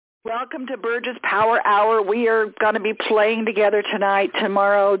Welcome to Burgess Power Hour. We are going to be playing together tonight,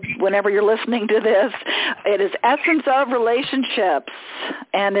 tomorrow, whenever you're listening to this. It is Essence of Relationships,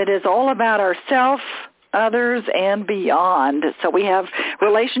 and it is all about ourself, others, and beyond. So we have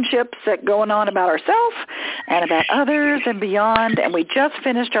relationships that going on about ourselves and about others and beyond, and we just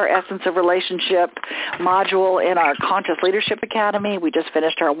finished our Essence of Relationship module in our Conscious Leadership Academy. We just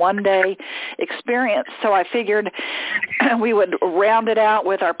finished our one-day experience, so I figured we would round it out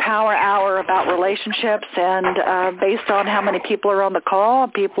with our Power Hour about relationships, and based on how many people are on the call,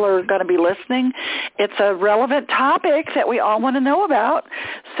 people are going to be listening, it's a relevant topic that we all want to know about.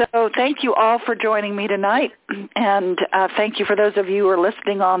 So thank you all for joining me tonight, and thank you for those of you who are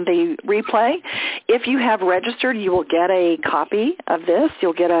listening on the replay. If you have registered, you will get a copy of this.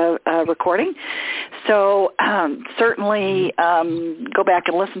 You'll get a recording. So certainly go back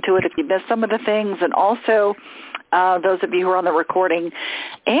and listen to it if you missed some of the things, and also those of you who are on the recording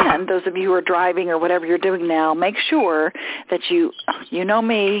and those of you who are driving or whatever you're doing now, make sure that you know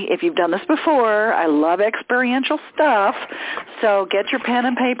me, if you've done this before, I love experiential stuff, so get your pen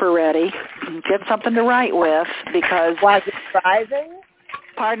and paper ready, get something to write with, because... While you're driving?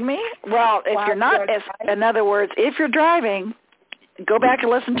 Pardon me? Well, if you're not, in other words, if you're driving, go back and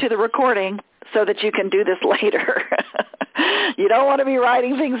listen to the recording so that you can do this later. You don't want to be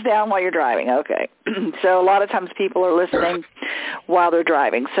writing things down while you're driving. Okay. So a lot of times people are listening while they're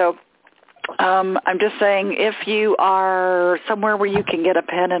driving. So I'm just saying, if you are somewhere where you can get a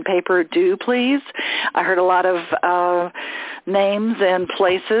pen and paper, do please. I heard a lot of names and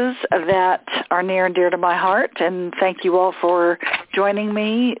places that are near and dear to my heart, and thank you all for joining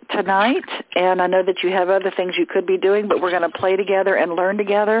me tonight. And I know that you have other things you could be doing, but we're going to play together and learn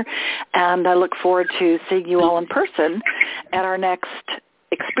together, and I look forward to seeing you all in person at our next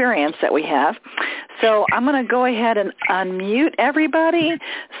experience that we have. So I'm going to go ahead and unmute everybody,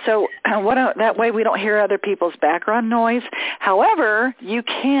 so that way we don't hear other people's background noise. However, you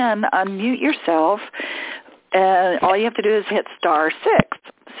can unmute yourself, and all you have to do is hit *6.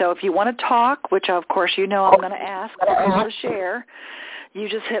 So if you want to talk, which of course you know I'm going to ask people to share, you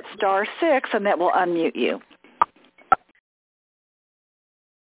just hit *6 and that will unmute you.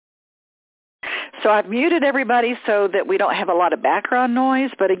 So I've muted everybody so that we don't have a lot of background noise.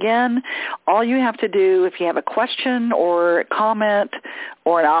 But again, all you have to do, if you have a question or a comment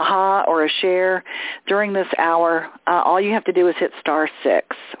or an aha or a share during this hour, all you have to do is hit *6.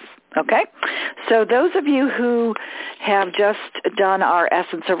 Okay? So those of you who have just done our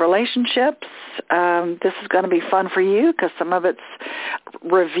Essence of Relationships, this is going to be fun for you because some of it's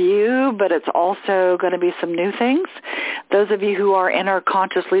review, but it's also going to be some new things. Those of you who are in our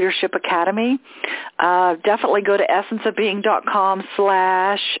Conscious Leadership Academy, definitely go to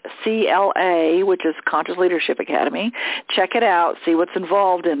essenceofbeing.com/CLA, which is Conscious Leadership Academy. Check it out, see what's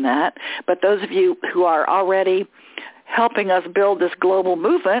involved in that. But those of you who are already helping us build this global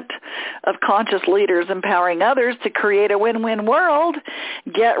movement of conscious leaders empowering others to create a win-win world,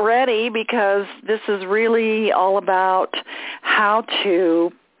 get ready, because this is really all about how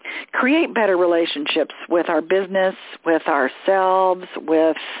to create better relationships with our business, with ourselves,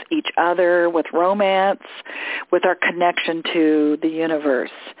 with each other, with romance, with our connection to the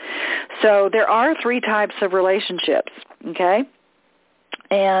universe. So there are 3 types of relationships, okay?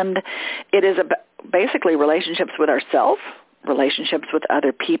 And it is basically relationships with ourselves, relationships with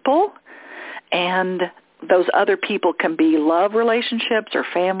other people, and those other people can be love relationships or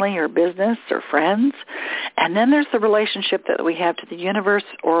family or business or friends. And then there's the relationship that we have to the universe,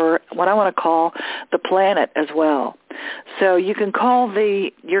 or what I want to call the planet as well. So you can call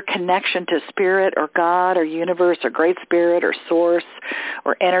your connection to spirit or God or universe or great spirit or source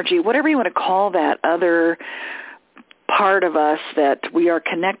or energy, whatever you want to call that other part of us that we are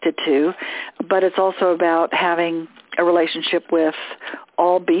connected to, but it's also about having a relationship with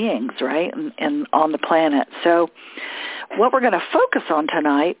all beings, right, and on the planet. So what we're going to focus on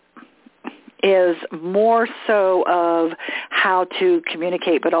tonight is more so of how to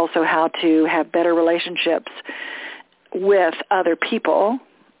communicate, but also how to have better relationships with other people,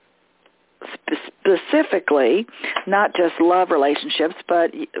 specifically, not just love relationships,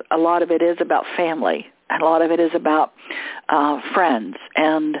 but a lot of it is about family, and a lot of it is about friends.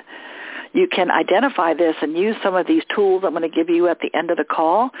 And you can identify this and use some of these tools I'm going to give you at the end of the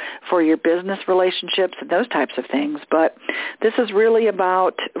call for your business relationships and those types of things. But this is really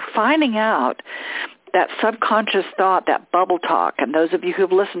about finding out that subconscious thought, that bubble talk. And those of you who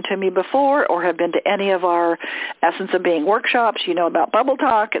have listened to me before or have been to any of our Essence of Being workshops, you know about bubble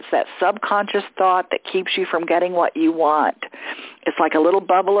talk. It's that subconscious thought that keeps you from getting what you want. It's like a little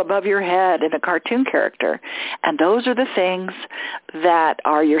bubble above your head in a cartoon character. And those are the things that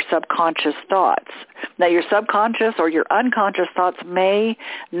are your subconscious thoughts. Now, your subconscious or your unconscious thoughts may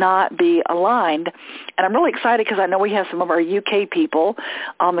not be aligned. And I'm really excited because I know we have some of our UK people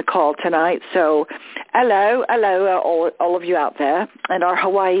on the call tonight. So hello, all of you out there, and our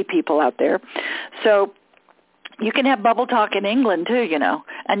Hawaii people out there. So you can have bubble talk in England too,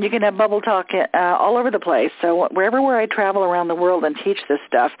 and you can have bubble talk all over the place. So wherever I travel around the world and teach this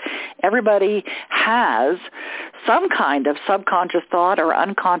stuff, everybody has some kind of subconscious thought or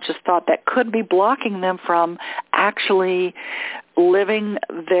unconscious thought that could be blocking them from actually living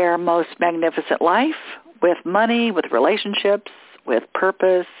their most magnificent life with money, with relationships, with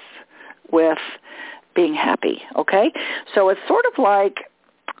purpose, with being happy, okay? So it's sort of like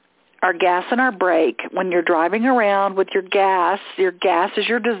our gas and our brake. When you're driving around with your gas is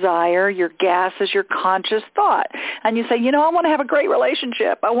your desire, your gas is your conscious thought. And you say, I want to have a great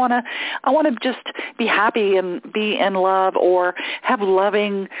relationship. I want to just be happy and be in love or have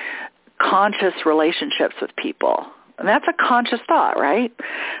loving, conscious relationships with people. And that's a conscious thought, right?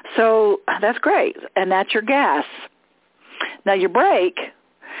 So that's great. And that's your gas. Now your brake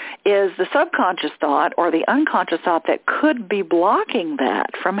is the subconscious thought or the unconscious thought that could be blocking that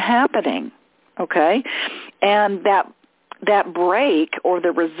from happening, okay? And that break or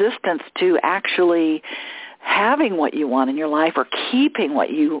the resistance to actually having what you want in your life or keeping what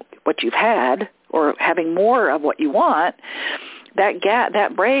you've had or having more of what you want,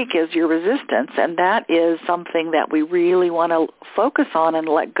 that break is your resistance, and that is something that we really want to focus on and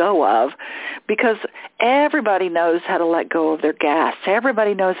let go of, because everybody knows how to let go of their gas.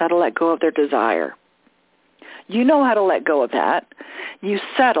 Everybody knows how to let go of their desire. You know how to let go of that. You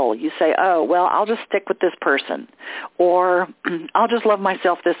settle. You say, oh, well, I'll just stick with this person, or I'll just love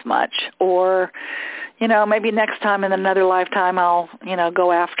myself this much, or, maybe next time in another lifetime I'll,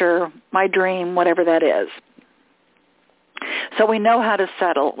 go after my dream, whatever that is. So we know how to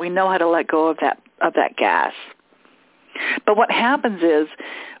settle. We know how to let go of that gas. But what happens is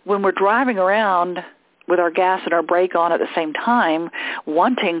when we're driving around with our gas and our brake on at the same time,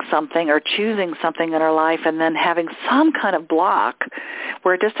 wanting something or choosing something in our life and then having some kind of block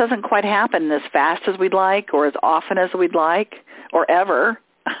where it just doesn't quite happen as fast as we'd like or as often as we'd like or ever,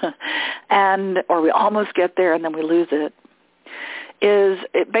 or we almost get there and then we lose it,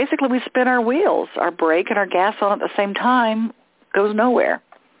 basically we spin our wheels. Our brake and our gas on at the same time goes nowhere.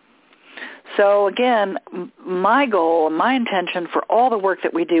 So again, my goal and my intention for all the work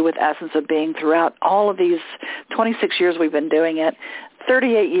that we do with Essence of Being throughout all of these 26 years we've been doing it,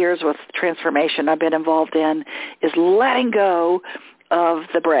 38 years with transformation I've been involved in, is letting go of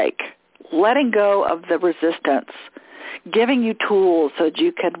the brake, letting go of the resistance, giving you tools so that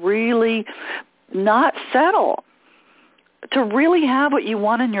you can really not settle, to really have what you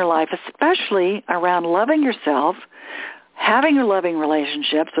want in your life, especially around loving yourself, having your loving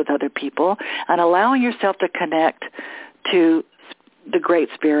relationships with other people, and allowing yourself to connect to the Great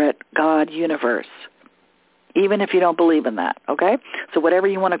Spirit, God, universe, even if you don't believe in that, okay? So whatever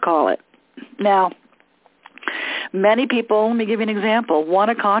you want to call it. Now, many people, let me give you an example,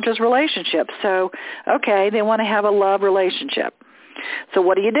 want a conscious relationship. So, okay, they want to have a love relationship. So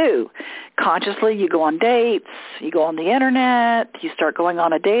what do? Consciously, you go on dates, you go on the internet, you start going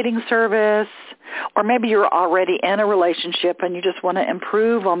on a dating service, or maybe you're already in a relationship and you just want to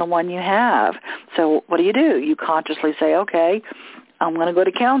improve on the one you have. So what do? You consciously say, okay, I'm going to go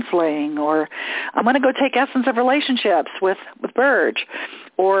to counseling, or I'm going to go take Essence of Relationships with Burge,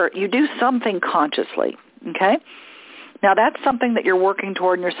 or you do something consciously, okay? Now, that's something that you're working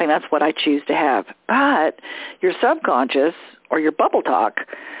toward, and you're saying, that's what I choose to have. But your subconscious or your bubble talk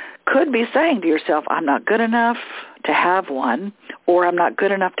could be saying to yourself, I'm not good enough to have one, or I'm not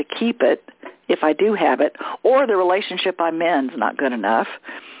good enough to keep it if I do have it, or the relationship I'm in is not good enough.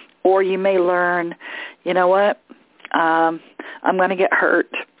 Or you may learn, you know what, I'm going to get hurt.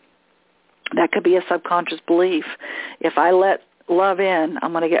 That could be a subconscious belief. If I let love in,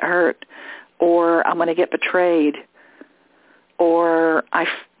 I'm going to get hurt, or I'm going to get betrayed, or I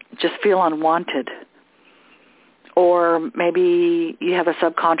just feel unwanted. Or maybe you have a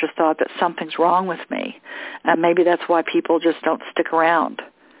subconscious thought that something's wrong with me, and maybe that's why people just don't stick around,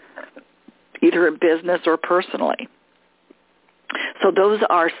 either in business or personally. So those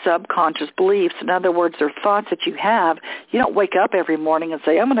are subconscious beliefs. In other words, they're thoughts that you have. You don't wake up every morning and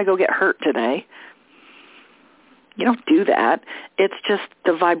say, I'm going to go get hurt today. You don't do that. It's just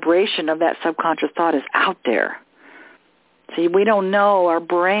the vibration of that subconscious thought is out there. See, we don't know, our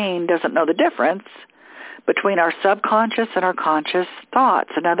brain doesn't know the difference, between our subconscious and our conscious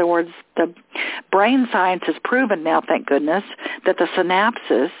thoughts. In other words, the brain science has proven now, thank goodness, that the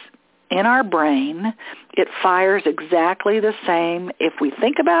synapses in our brain, it fires exactly the same if we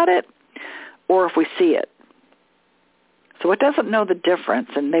think about it or if we see it. So it doesn't know the difference.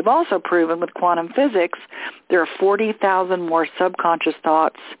 And they've also proven with quantum physics there are 40,000 more subconscious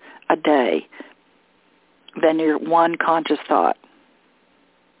thoughts a day than your one conscious thought.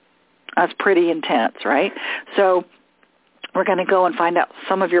 That's pretty intense, right? So we're going to go and find out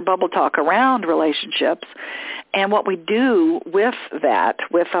some of your bubble talk around relationships and what we do with that,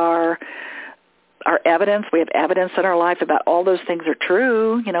 with our evidence. We have evidence in our life about all those things are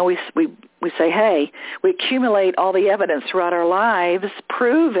true. You know, we say, hey, we accumulate all the evidence throughout our lives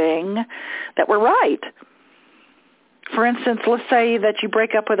proving that we're right. For instance, let's say that you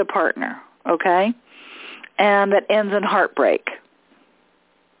break up with a partner, okay, and that ends in heartbreak.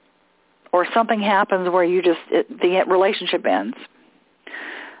 Or something happens where the relationship ends.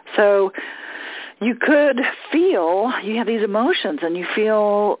 So you could feel, you have these emotions and you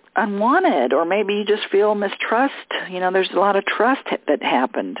feel unwanted, or maybe you just feel mistrust. You know, there's a lot of trust that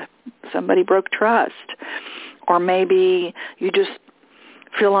happened. Somebody broke trust. Or maybe you just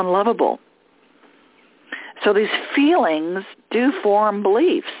feel unlovable. So these feelings do form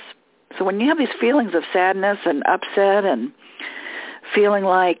beliefs. So when you have these feelings of sadness and upset and feeling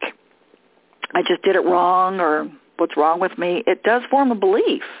like I just did it wrong or what's wrong with me, it does form a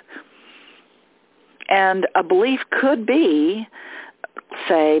belief. And a belief could be,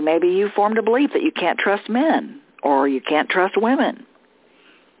 say, maybe you formed a belief that you can't trust men or you can't trust women.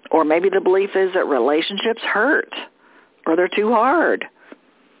 Or maybe the belief is that relationships hurt or they're too hard.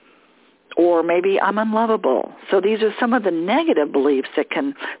 Or maybe I'm unlovable. So these are some of the negative beliefs that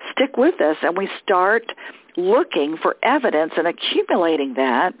can stick with us, and we start looking for evidence and accumulating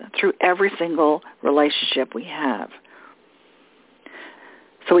that through every single relationship we have.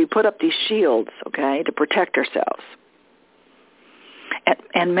 So we put up these shields, okay, to protect ourselves.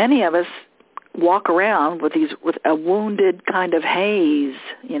 And many of us walk around with a wounded kind of haze,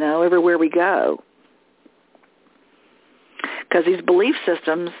 you know, everywhere we go. Because these belief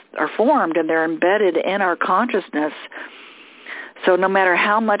systems are formed and they're embedded in our consciousness. So no matter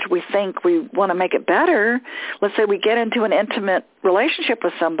how much we think we want to make it better, let's say we get into an intimate relationship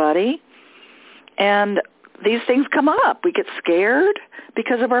with somebody and these things come up. We get scared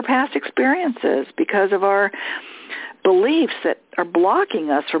because of our past experiences, because of our beliefs that are blocking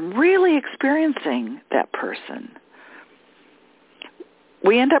us from really experiencing that person.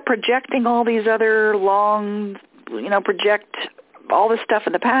 We end up projecting all these other project all this stuff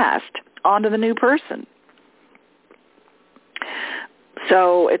in the past onto the new person.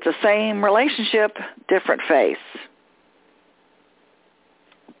 So it's the same relationship, different face.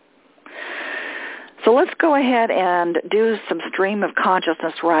 So let's go ahead and do some stream of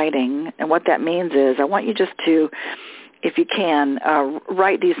consciousness writing. And what that means is I want you just to, if you can,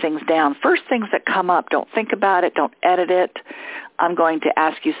 write these things down. First things that come up, don't think about it, don't edit it. I'm going to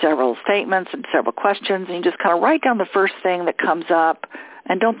ask you several statements and several questions, and you just kind of write down the first thing that comes up,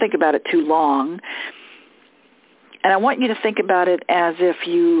 and don't think about it too long. And I want you to think about it as if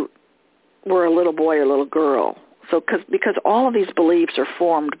you were a little boy or a little girl. So because all of these beliefs are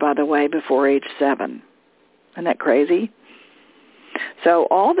formed, by the way, before age 7. Isn't that crazy? So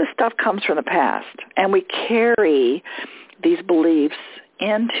all this stuff comes from the past, and we carry these beliefs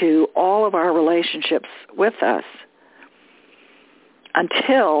into all of our relationships with us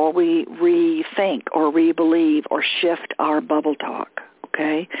until we rethink or rebelieve or shift our bubble talk,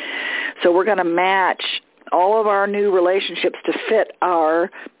 okay? So we're going to match all of our new relationships to fit our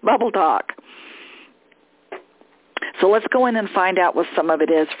bubble talk. So let's go in and find out what some of it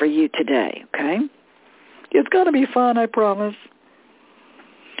is for you today, okay? It's going to be fun, I promise.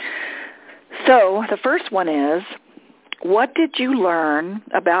 So the first one is, what did you learn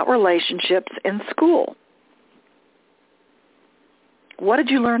about relationships in school? What did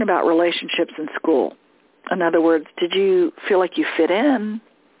you learn about relationships in school? In other words, did you feel like you fit in?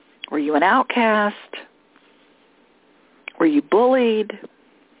 Were you an outcast? Were you bullied?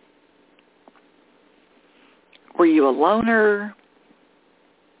 Were you a loner?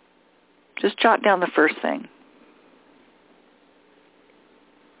 Just jot down the first thing.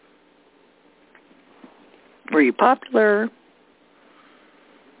 Were you popular?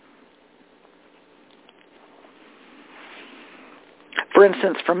 For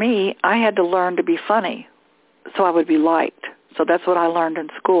instance, for me, I had to learn to be funny so I would be liked. So that's what I learned in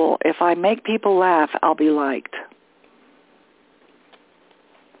school. If I make people laugh, I'll be liked.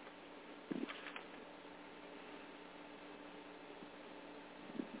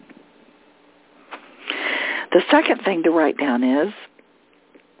 The second thing to write down is,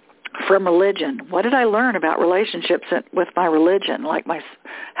 from religion, what did I learn about relationships with my religion?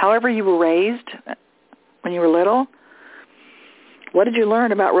 However you were raised when you were little, what did you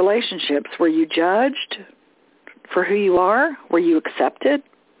learn about relationships? Were you judged for who you are? Were you accepted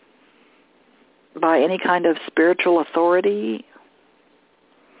by any kind of spiritual authority?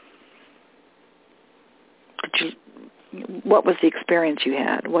 What was the experience you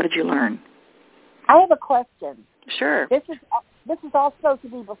had? What did you learn? I have a question. Sure. This is all supposed to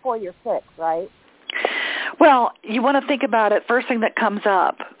be before you're 6, right? Well, you want to think about it first thing that comes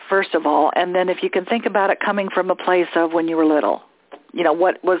up, first of all, and then if you can think about it coming from a place of when you were little.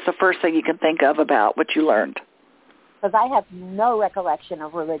 What was the first thing you can think of about what you learned? Because I have no recollection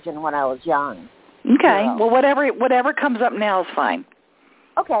of religion when I was young. Okay. Well, whatever comes up now is fine.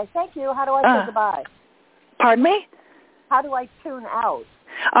 Okay, thank you. How do I say goodbye? Pardon me? How do I tune out?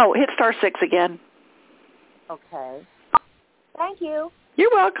 Oh, hit star 6 again. Okay. Thank you.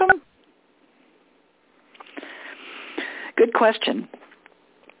 You're welcome. Good question.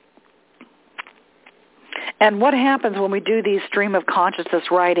 And what happens when we do these stream of consciousness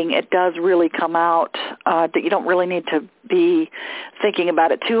writing, it does really come out that you don't really need to be thinking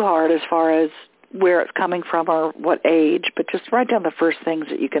about it too hard as far as where it's coming from or what age, but just write down the first things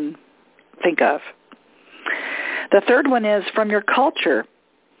that you can think of. The third one is from your culture.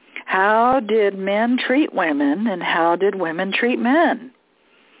 How did men treat women and how did women treat men?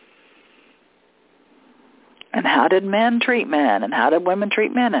 And how did men treat men and how did women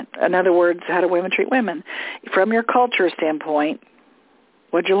treat men? In other words, how do women treat women? From your culture standpoint,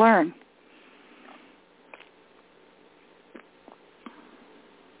 what'd you learn?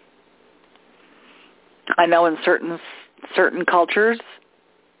 I know in certain cultures,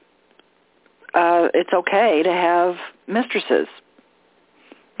 it's okay to have mistresses,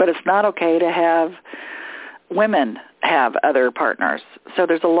 but it's not okay to have women have other partners. So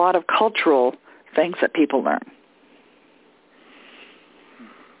there's a lot of cultural things that people learn.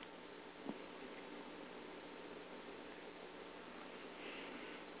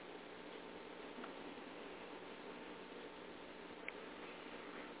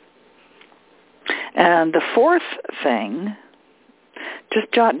 And the fourth thing,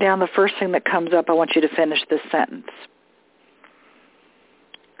 just jot down the first thing that comes up. I want you to finish this sentence.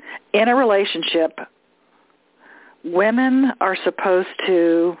 In a relationship, women are supposed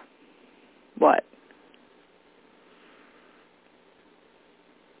to what?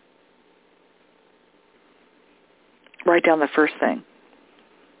 Write down the first thing.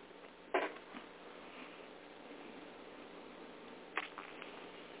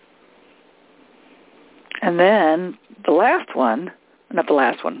 And then the last one, not the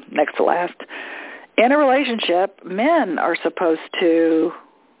last one, next to last. In a relationship, men are supposed to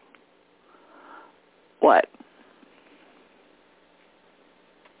what?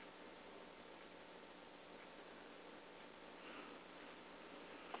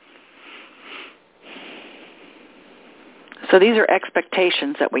 So these are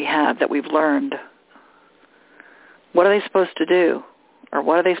expectations that we have, that we've learned. What are they supposed to do? Or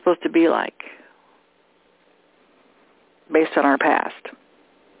what are they supposed to be like based on our past?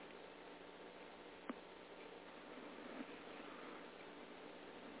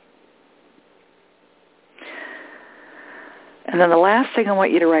 And then the last thing I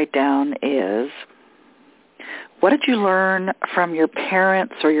want you to write down is, what did you learn from your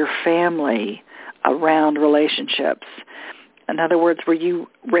parents or your family around relationships? In other words, were you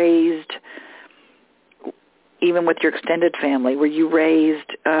raised, even with your extended family, were you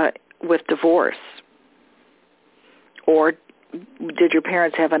raised with divorce? Or did your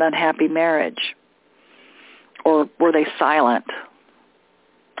parents have an unhappy marriage? Or were they silent?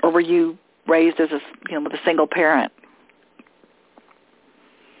 Or were you raised as with a single parent?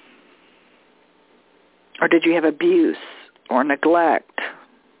 Or did you have abuse or neglect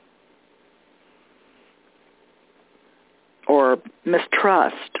or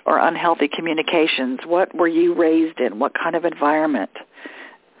mistrust or unhealthy communications? What were you raised in? What kind of environment?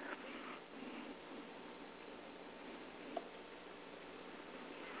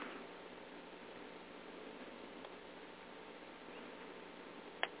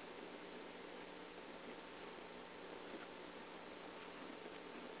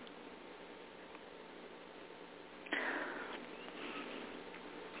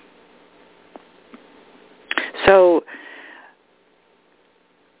 So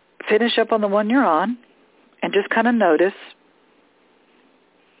finish up on the one you're on and just kind of notice,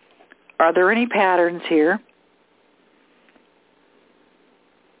 are there any patterns here?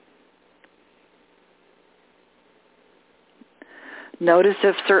 Notice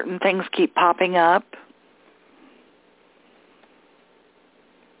if certain things keep popping up.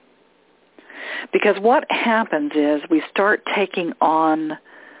 Because what happens is we start taking on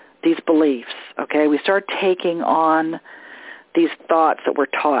these beliefs, okay? We start taking on these thoughts that we're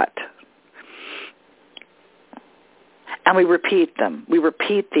taught. And we repeat them. We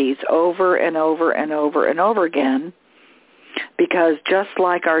repeat these over and over and over and over again, because just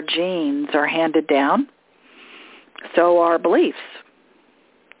like our genes are handed down, so are beliefs.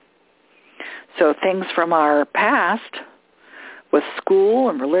 So things from our past with school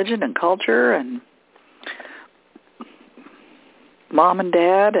and religion and culture and mom and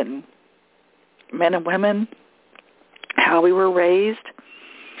dad and men and women, how we were raised,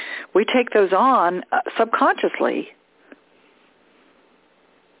 we take those on subconsciously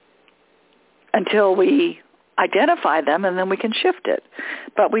until we identify them, and then we can shift it.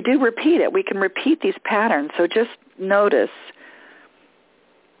 But we do repeat it. We can repeat these patterns. So just notice.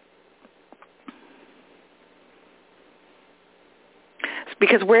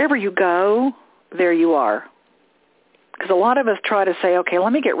 Because wherever you go, there you are. Because a lot of us try to say, okay,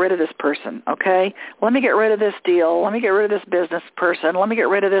 let me get rid of this person, okay? Let me get rid of this deal. Let me get rid of this business person. Let me get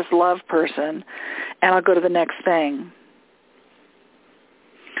rid of this love person, and I'll go to the next thing.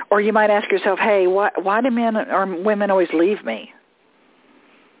 Or you might ask yourself, hey, why do men or women always leave me?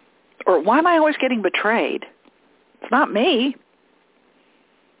 Or why am I always getting betrayed? It's not me.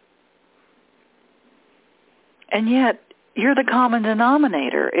 And yet, you're the common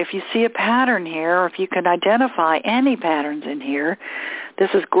denominator. If you see a pattern here, or if you can identify any patterns in here, this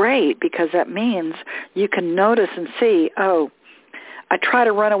is great, because that means you can notice and see, oh, I try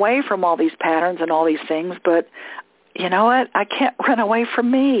to run away from all these patterns and all these things, but you know what? I can't run away from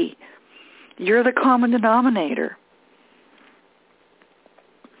me. You're the common denominator.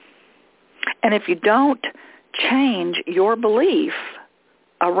 And if you don't change your belief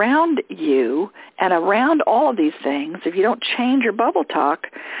around you and around all of these things, if you don't change your bubble talk,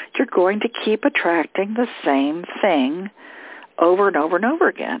 you're going to keep attracting the same thing over and over and over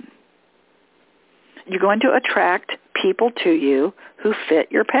again. You're going to attract people to you who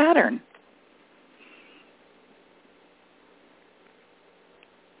fit your pattern.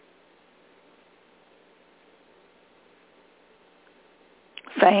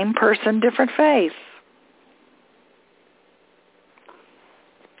 Same person, different face.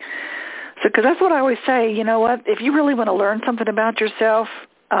 So, because that's what I always say, you know what? If you really want to learn something about yourself,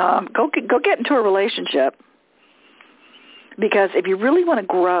 go get into a relationship. Because if you really want to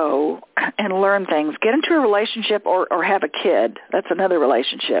grow and learn things, get into a relationship or have a kid. That's another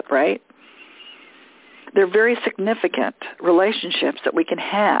relationship, right? They're very significant relationships that we can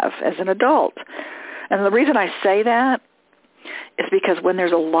have as an adult. And the reason I say that is because when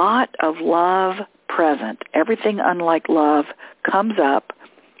there's a lot of love present, everything unlike love comes up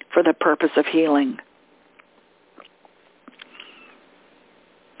for the purpose of healing.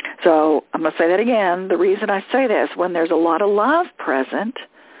 So I'm going to say that again. The reason I say that is when there's a lot of love present,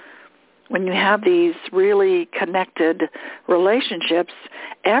 when you have these really connected relationships,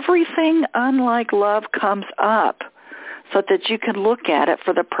 everything unlike love comes up so that you can look at it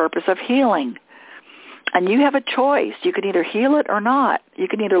for the purpose of healing. And you have a choice. You can either heal it or not. You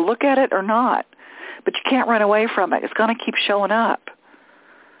can either look at it or not. But you can't run away from it. It's going to keep showing up.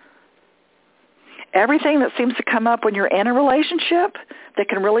 Everything that seems to come up when you're in a relationship that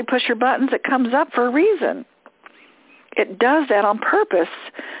can really push your buttons, it comes up for a reason. It does that on purpose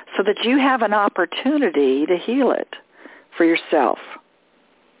so that you have an opportunity to heal it for yourself.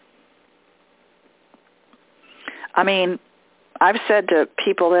 I mean, I've said to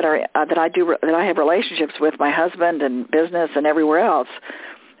people that I have relationships with, my husband and business and everywhere else,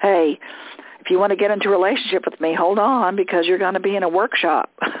 hey, if you want to get into a relationship with me, hold on, because you're going to be in a workshop.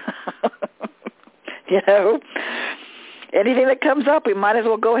 You know, anything that comes up, we might as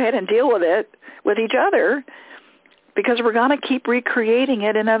well go ahead and deal with it with each other, because we're going to keep recreating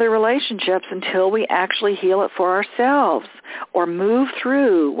it in other relationships until we actually heal it for ourselves or move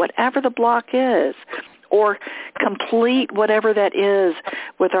through whatever the block is, or complete whatever that is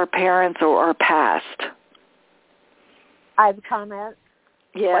with our parents or our past. I have a comment.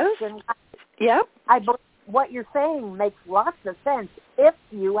 Yes. Question. Yep. What you're saying makes lots of sense if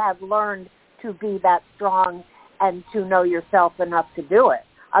you have learned to be that strong and to know yourself enough to do it.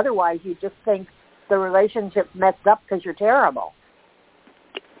 Otherwise, you just think the relationship's messed up because you're terrible.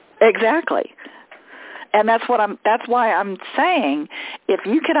 Exactly. And that's why I'm saying, if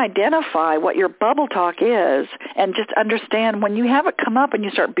you can identify what your bubble talk is and just understand when you have it come up and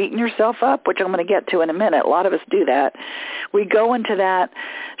you start beating yourself up, which I'm going to get to in a minute, a lot of us do that, we go into that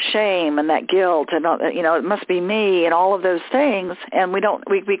shame and that guilt and, you know, it must be me and all of those things, and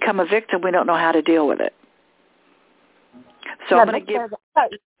we become a victim. We don't know how to deal with it. So I'm going to give...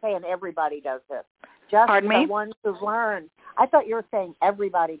 saying everybody does this. Just Pardon me? the ones who've learned. I thought you were saying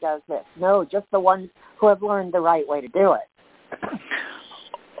everybody does this. No, just the ones who have learned the right way to do it.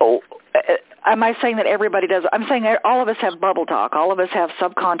 Oh, am I saying that everybody does? I'm saying all of us have bubble talk. All of us have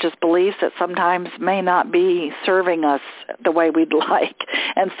subconscious beliefs that sometimes may not be serving us the way we'd like.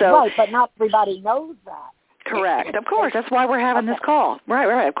 And so, right, but not everybody knows that. Correct. Of course. That's why we're having this call.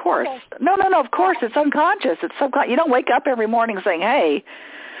 Right, of course. Okay. No, of course. It's unconscious. It's subconscious. You don't wake up every morning saying, hey,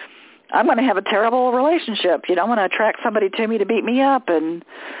 I'm going to have a terrible relationship. You know, I'm going to attract somebody to me to beat me up and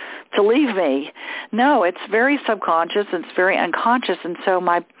to leave me. No, it's very subconscious. It's very unconscious. And so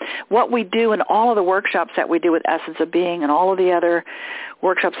what we do in all of the workshops that we do with Essence of Being and all of the other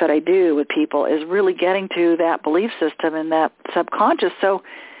workshops that I do with people is really getting to that belief system and that subconscious so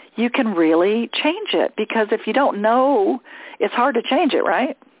you can really change it. Because if you don't know, it's hard to change it,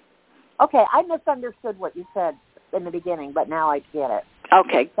 right? Okay, I misunderstood what you said in the beginning, but now I get it.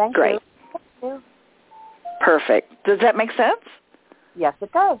 Okay, Thank great. You. Thank you. Perfect. Does that make sense? Yes,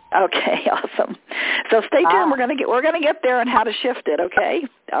 it does. Okay, awesome. So stay tuned. We're going to get there on how to shift it. Okay.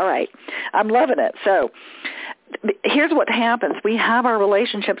 All right. I'm loving it. So here's what happens. We have our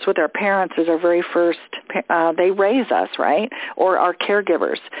relationships with our parents as our very first. They raise us, right, or our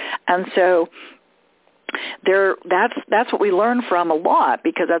caregivers, and so that's what we learn from a lot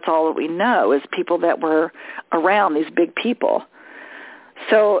because that's all that we know is people that were around, these big people.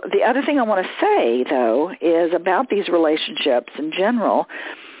 So the other thing I want to say, though, is about these relationships in general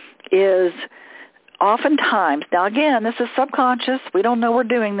is oftentimes, now again, this is subconscious. We don't know we're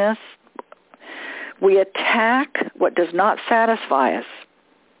doing this. We attack what does not satisfy us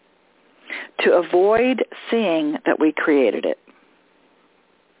to avoid seeing that we created it.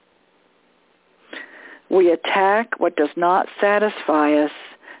 We attack what does not satisfy us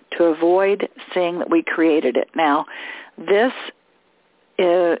to avoid seeing that we created it. Now, this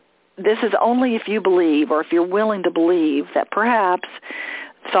is only if you believe or if you're willing to believe that perhaps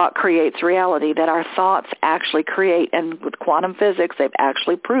thought creates reality, that our thoughts actually create, and with quantum physics, they've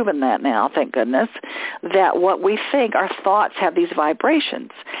actually proven that now, thank goodness, that what we think, our thoughts have these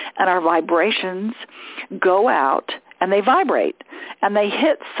vibrations, and our vibrations go out and they vibrate, and they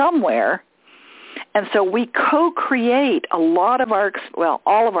hit somewhere. And so we co-create a lot of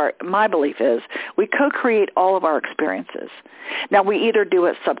my belief is we co-create all of our experiences. Now, we either do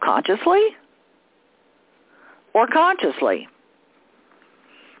it subconsciously or consciously.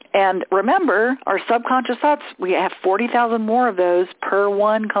 And remember, our subconscious thoughts, we have 40,000 more of those per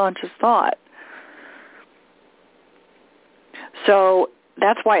one conscious thought. So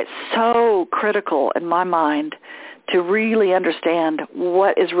that's why it's so critical in my mind to really understand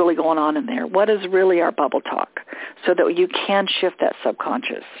what is really going on in there, what is really our bubble talk, so that you can shift that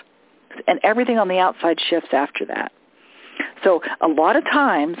subconscious. And everything on the outside shifts after that. So a lot of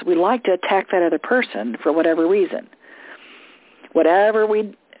times we like to attack that other person for whatever reason. Whatever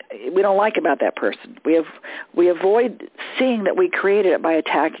we don't like about that person. We avoid seeing that we created it by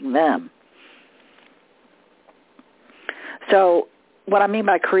attacking them. So what I mean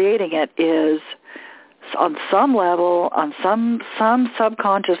by creating it is on some level, on some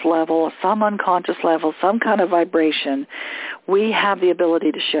subconscious level, some unconscious level, some kind of vibration, we have the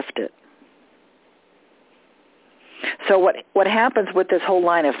ability to shift it. So what happens with this whole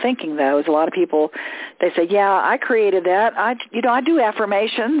line of thinking, though, is a lot of people, they say, yeah, I created that. I do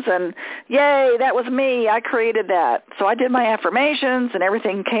affirmations, and yay, that was me. I created that. So I did my affirmations, and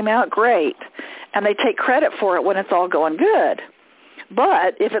everything came out great. And they take credit for it when it's all going good.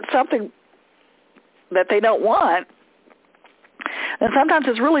 But if it's something that they don't want, then sometimes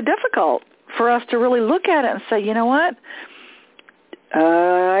it's really difficult for us to really look at it and say, you know what,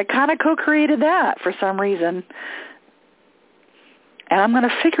 I kind of co-created that for some reason, and I'm going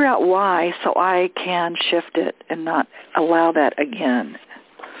to figure out why so I can shift it and not allow that again.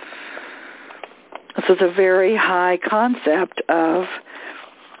 This is a very high concept of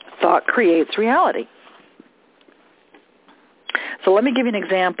thought creates reality. So let me give you an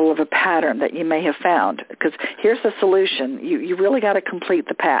example of a pattern that you may have found, because here's the solution. You really got to complete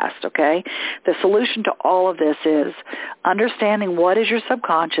the past, okay? The solution to all of this is understanding what is your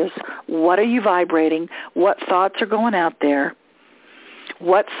subconscious, what are you vibrating, what thoughts are going out there,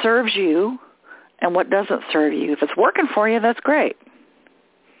 what serves you, and what doesn't serve you. If it's working for you, that's great.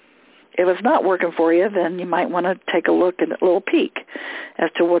 If it's not working for you, then you might want to take a look and a little peek as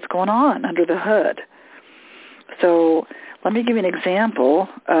to what's going on under the hood. So let me give you an example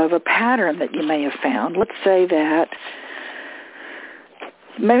of a pattern that you may have found. Let's say that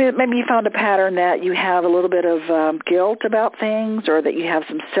maybe you found a pattern that you have a little bit of guilt about things, or that you have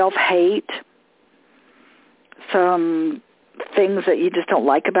some self-hate, some things that you just don't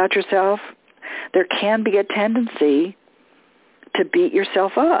like about yourself, there can be a tendency to beat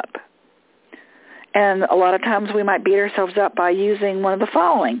yourself up. And a lot of times we might beat ourselves up by using one of the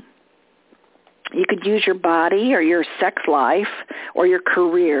following. You could use your body or your sex life or your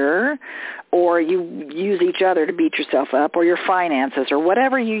career, or you use each other to beat yourself up, or your finances, or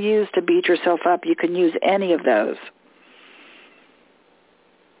whatever you use to beat yourself up. You can use any of those.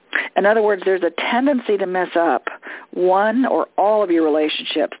 In other words, there's a tendency to mess up one or all of your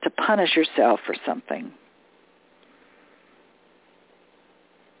relationships to punish yourself for something.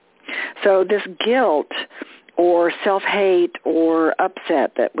 So this guilt or self-hate or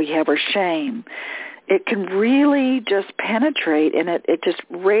upset that we have or shame, it can really just penetrate, and it just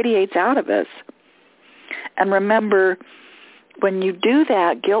radiates out of us. And remember, when you do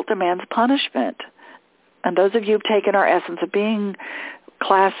that, guilt demands punishment. And those of you who've taken our Essence of Being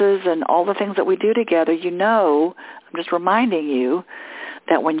classes and all the things that we do together, you know, I'm just reminding you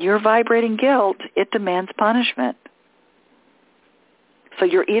that when you're vibrating guilt, it demands punishment. So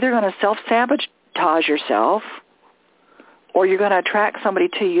you're either going to self-sabotage yourself, or you're going to attract somebody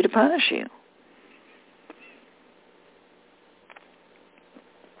to you to punish you.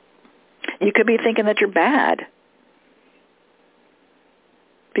 You could be thinking that you're bad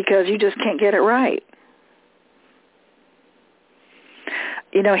because you just can't get it right.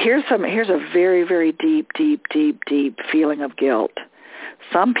 You know, here's a very, very deep feeling of guilt.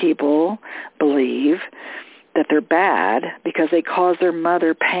 Some people believe that they're bad because they caused their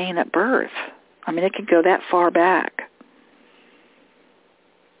mother pain at birth. I mean, it could go that far back.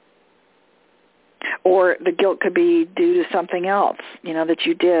 Or the guilt could be due to something else, you know, that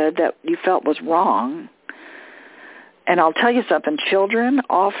you did that you felt was wrong. And I'll tell you something, children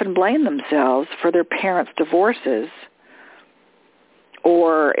often blame themselves for their parents' divorces,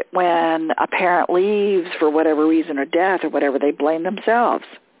 or when a parent leaves for whatever reason, or death or whatever, they blame themselves.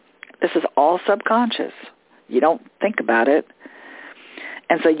 This is all subconscious. You don't think about it.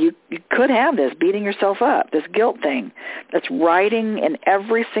 And so you could have this beating yourself up, this guilt thing that's riding in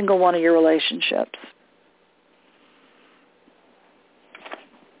every single one of your relationships.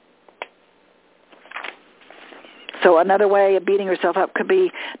 So another way of beating yourself up could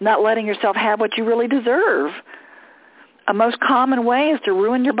be not letting yourself have what you really deserve. A most common way is to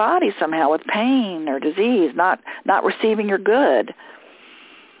ruin your body somehow with pain or disease, not receiving your good.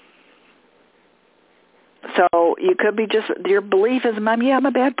 So you could be just, your belief is, yeah, I'm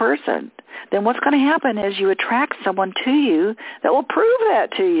a bad person. Then what's going to happen is you attract someone to you that will prove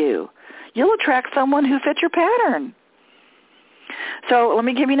that to you. You'll attract someone who fits your pattern. So let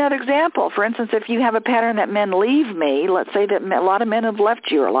me give you another example. For instance, if you have a pattern that men leave me, let's say that a lot of men have left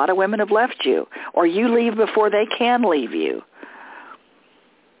you, or a lot of women have left you, or you leave before they can leave you,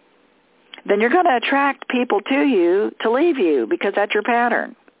 then you're going to attract people to you to leave you because that's your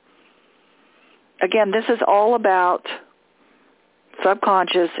pattern. Again, this is all about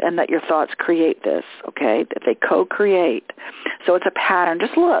subconscious, and that your thoughts create this, okay, that they co-create. So it's a pattern.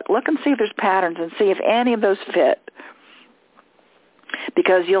 Just look and see if there's patterns and see if any of those fit,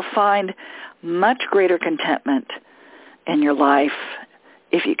 because you'll find much greater contentment in your life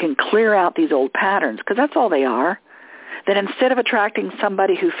if you can clear out these old patterns, because that's all they are. Then instead of attracting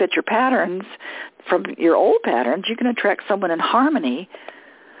somebody who fits your patterns from your old patterns, you can attract someone in harmony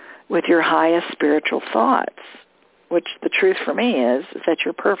with your highest spiritual thoughts, which the truth for me is that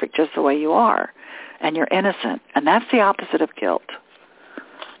you're perfect just the way you are, and you're innocent. And that's the opposite of guilt,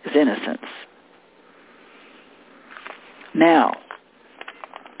 is innocence. Now,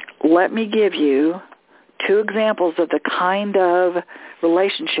 let me give you 2 examples of the kind of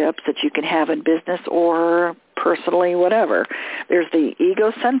relationships that you can have in business or personally, whatever. There's the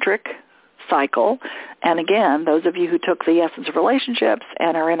egocentric cycle. And again, those of you who took the Essence of Relationships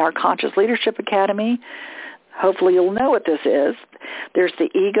and are in our Conscious Leadership Academy, hopefully you'll know what this is. There's the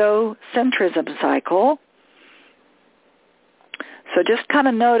egocentrism cycle. So just kind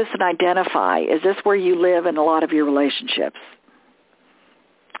of notice and identify, is this where you live in a lot of your relationships?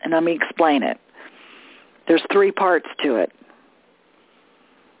 And let me explain it. There's 3 parts to it.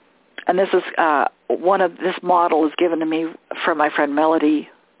 And this is this model is given to me from my friend Melody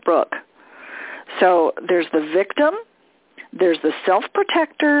Brooke. So there's the victim, there's the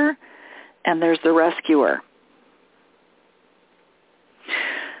self-protector, and there's the rescuer.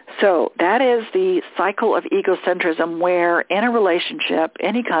 So that is the cycle of egocentrism, where in a relationship,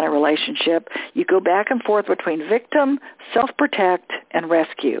 any kind of relationship, you go back and forth between victim, self-protect, and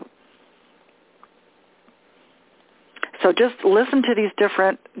rescue. So just listen to these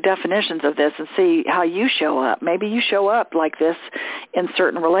different definitions of this and see how you show up. Maybe you show up like this in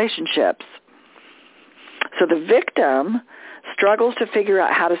certain relationships. So the victim struggles to figure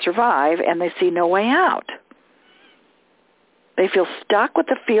out how to survive, and they see no way out. They feel stuck with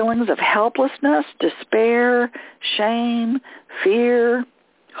the feelings of helplessness, despair, shame, fear,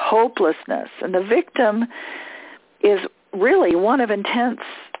 hopelessness. And the victim is really one of intense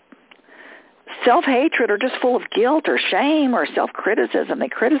self-hatred or just full of guilt or shame or self-criticism. They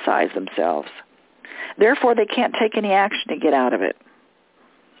criticize themselves. Therefore, they can't take any action to get out of it.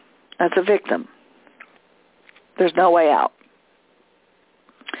 That's a victim. There's no way out.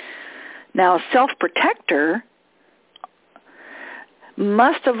 Now, a self-protector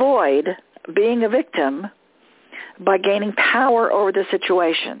must avoid being a victim by gaining power over the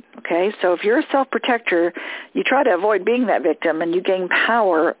situation. Okay? So if you're a self-protector, you try to avoid being that victim, and you gain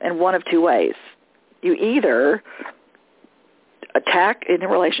power in one of two ways. You either attack in a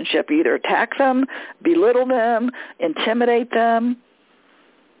relationship, you either attack them, belittle them, intimidate them.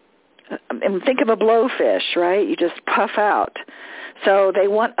 And think of a blowfish, right? You just puff out. So they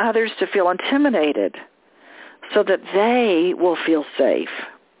want others to feel intimidated so that they will feel safe.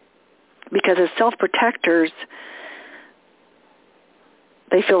 Because as self-protectors,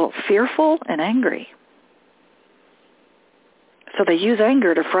 they feel fearful and angry. So they use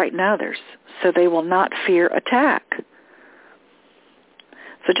anger to frighten others, so they will not fear attack.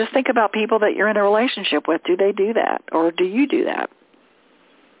 So just think about people that you're in a relationship with. Do they do that, or do you do that?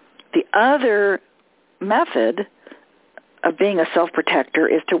 The other method of being a self-protector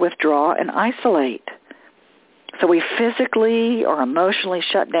is to withdraw and isolate. So we physically or emotionally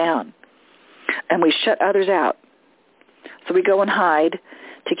shut down, and we shut others out. So we go and hide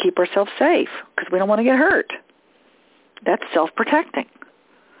to keep ourselves safe because we don't want to get hurt. That's self-protecting.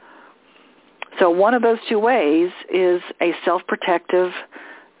 So one of those two ways is a self-protective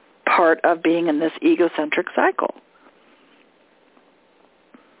part of being in this egocentric cycle.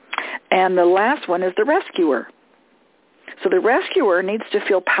 And the last one is the rescuer. So the rescuer needs to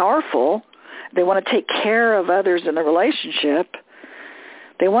feel powerful. They want to take care of others in the relationship.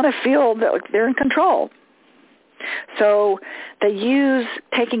 They want to feel that they're in control. So they use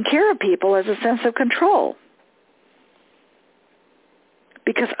taking care of people as a sense of control.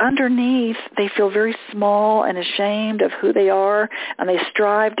 Because underneath, they feel very small and ashamed of who they are, and they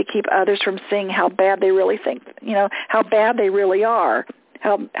strive to keep others from seeing how bad they really think, how bad they really are,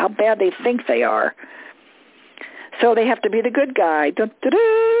 how bad they think they are. So they have to be the good guy.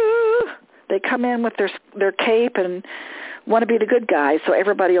 Dun-dun-dun. They come in with their cape and want to be the good guy, so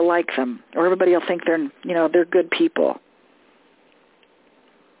everybody will like them, or everybody will think they're good people.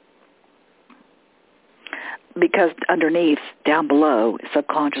 Because underneath, down below,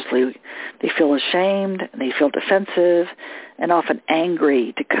 subconsciously, they feel ashamed, they feel defensive, and often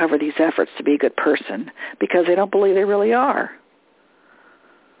angry to cover these efforts to be a good person because they don't believe they really are.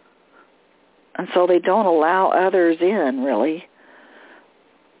 And so they don't allow others in, really.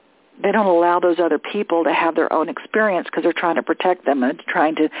 They don't allow those other people to have their own experience because they're trying to protect them and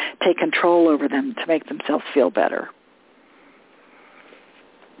trying to take control over them to make themselves feel better.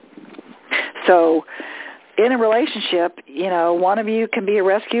 So in a relationship, one of you can be a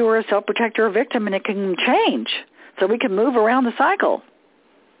rescuer, a self-protector, a victim, and it can change. So we can move around the cycle.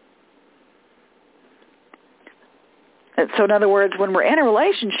 And so in other words, when we're in a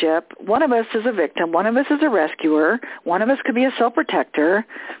relationship, one of us is a victim, one of us is a rescuer, one of us could be a self-protector.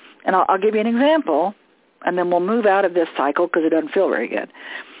 And I'll give you an example, and then we'll move out of this cycle because it doesn't feel very good.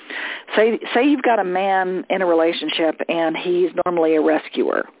 Say you've got a man in a relationship, and he's normally a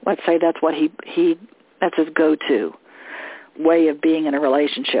rescuer. Let's say that's what that's his go-to way of being in a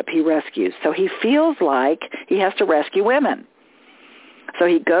relationship. He rescues. So he feels like he has to rescue women. So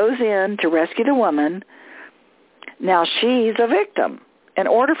he goes in to rescue the woman. Now she's a victim. In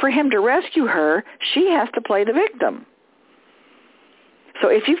order for him to rescue her, she has to play the victim. So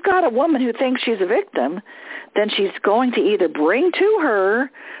if you've got a woman who thinks she's a victim, then she's going to either bring to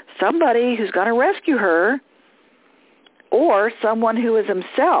her somebody who's going to rescue her or someone who is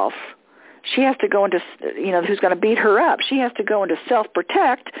himself. She has to go into, who's going to beat her up. She has to go into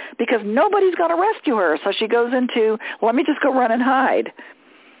self-protect because nobody's going to rescue her. So she goes into, let me just go run and hide.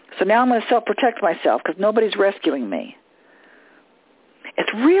 So now I'm going to self-protect myself because nobody's rescuing me. It's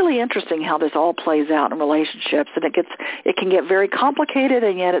really interesting how this all plays out in relationships, and it can get very complicated,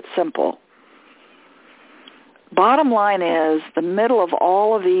 and yet it's simple. Bottom line is, the middle of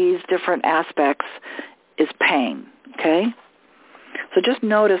all of these different aspects is pain, okay? So just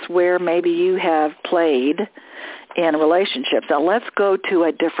notice where maybe you have played in relationships. Now let's go to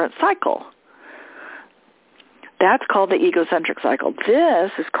a different cycle. That's called the egocentric cycle.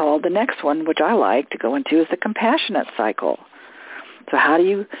 This is called, the next one, which I like to go into, is the compassionate cycle. So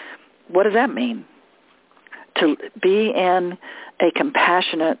what does that mean? to be in a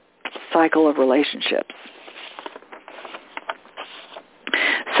compassionate cycle of relationships.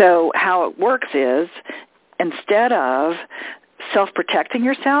 So how it works is, instead of self-protecting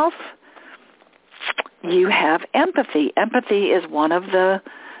yourself, you have empathy. Empathy is one of the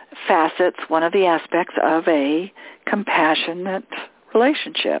facets, one of the aspects of a compassionate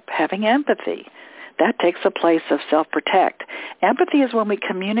relationship, having empathy. That takes the place of self-protect. Empathy is when we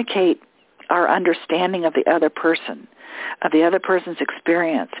communicate our understanding of the other person, of the other person's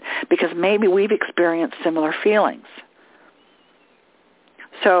experience, because maybe we've experienced similar feelings.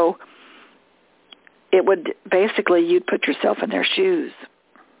 So it would basically, you'd put yourself in their shoes.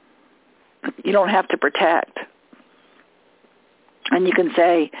 You don't have to protect. And you can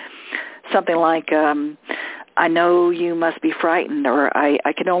say something like, I know you must be frightened, or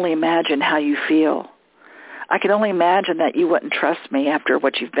I can only imagine how you feel. I can only imagine that you wouldn't trust me after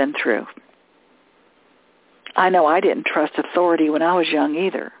what you've been through. I know I didn't trust authority when I was young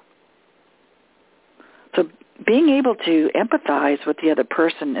either. So being able to empathize with the other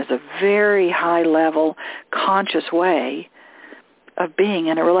person is a very high-level, conscious way of being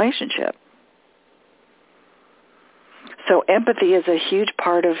in a relationship. So empathy is a huge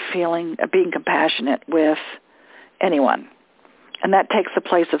part of being compassionate with anyone. And that takes the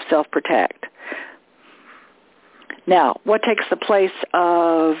place of self-protect. Now, what takes the place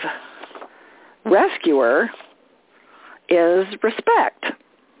of rescuer is respect.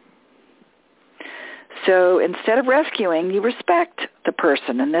 So instead of rescuing, you respect the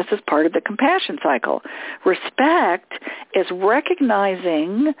person, and this is part of the compassion cycle. Respect is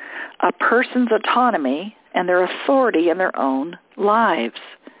recognizing a person's autonomy and their authority in their own lives.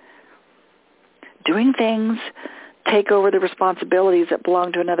 Doing things, take over the responsibilities that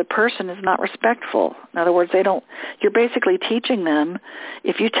belong to another person is not respectful. In other words, you're basically teaching them,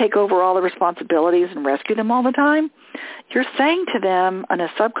 if you take over all the responsibilities and rescue them all the time, you're saying to them in a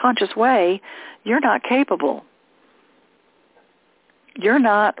subconscious way, you're not capable. You're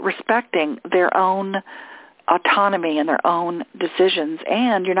not respecting their own autonomy and their own decisions,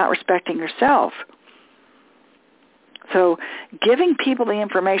 and you're not respecting yourself. So giving people the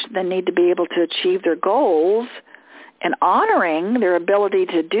information they need to be able to achieve their goals and honoring their ability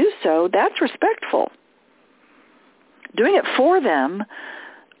to do so, that's respectful. Doing it for them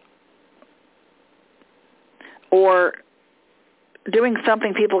or doing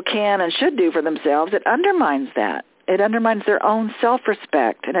something people can and should do for themselves, it undermines that. It undermines their own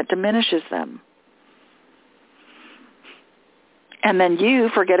self-respect, and it diminishes them. And then you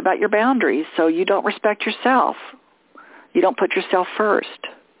forget about your boundaries, so you don't respect yourself. You don't put yourself first.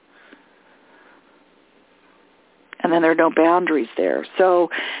 And then there are no boundaries there. So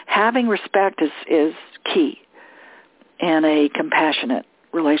having respect is key in a compassionate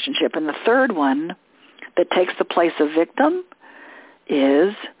relationship. And the third one that takes the place of victim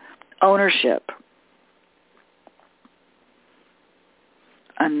is ownership.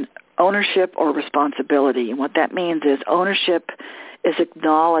 An ownership or responsibility. And what that means is ownership is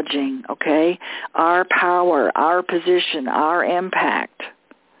acknowledging, our power, our position, our impact.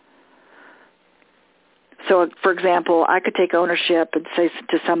 So, for example, I could take ownership and say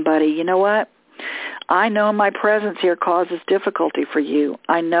to somebody, you know what? I know my presence here causes difficulty for you.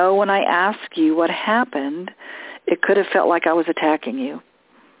 I know when I ask you what happened, it could have felt like I was attacking you.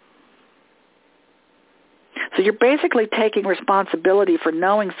 So you're basically taking responsibility for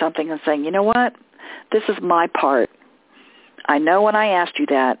knowing something and saying, you know what? This is my part. I know when I asked you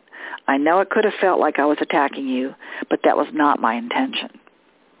that, I know it could have felt like I was attacking you, but that was not my intention.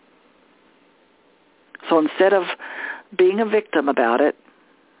 So instead of being a victim about it,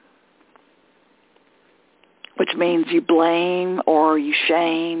 which means you blame or you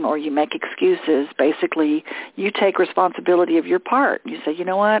shame or you make excuses, basically you take responsibility of your part. You say, you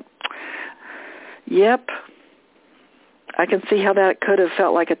know what? Yep, I can see how that could have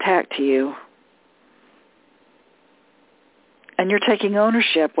felt like attack to you. And you're taking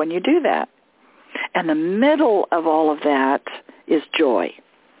ownership when you do that. And the middle of all of that is joy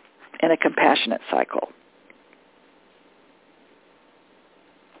in a compassionate cycle.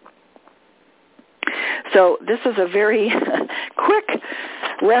 So this is a very quick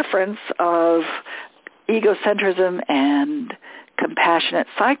reference of egocentrism and compassionate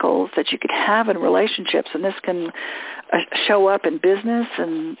cycles that you could have in relationships. And this can show up in business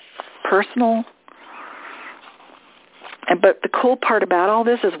and personal. But the cool part about all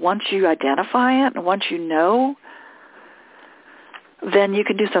this is once you identify it and once you know, then you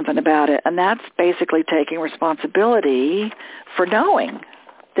can do something about it. And that's basically taking responsibility for knowing.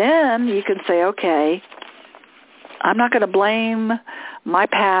 Then you can say, okay, I'm not going to blame. my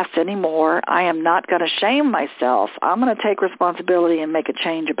past anymore. I am not going to shame myself. I'm going to take responsibility and make a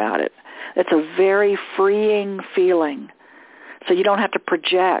change about it. It's a very freeing feeling. So you don't have to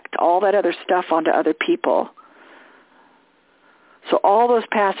project all that other stuff onto other people. So all those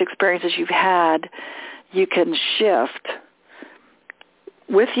past experiences you've had, you can shift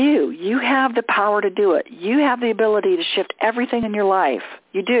with you. You have the power to do it. You have the ability to shift everything in your life.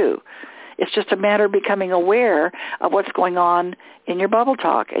 You do. It's just a matter of becoming aware of what's going on in your bubble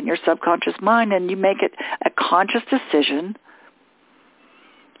talk and your subconscious mind, and you make it a conscious decision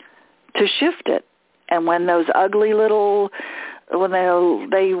to shift it. And when those ugly little, when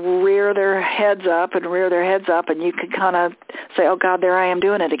they rear their heads up, and you can kind of say, oh, God, there I am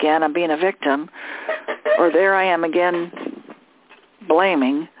doing it again. I'm being a victim. Or there I am again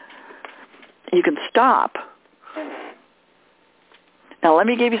blaming. You can stop. Now, let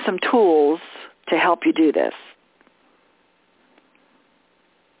me give you some tools to help you do this.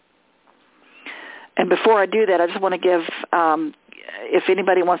 And before I do that, I just want to give, if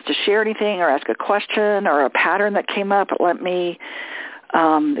anybody wants to share anything or ask a question or a pattern that came up, let me,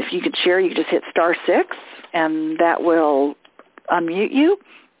 if you could share, you can just hit *6, and that will unmute you.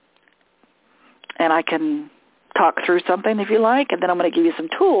 And I can talk through something if you like, and then I'm going to give you some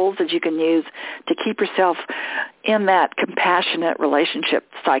tools that you can use to keep yourself in that compassionate relationship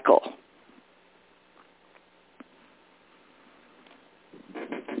cycle.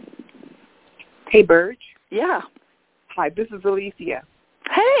 Hey, Burge. Yeah. Hi, this is Alicia.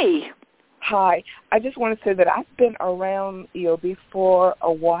 Hey. Hi. I just want to say that I've been around EOB for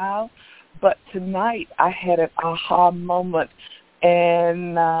a while, but tonight I had an aha moment,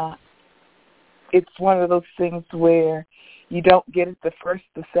 and it's one of those things where you don't get it the first,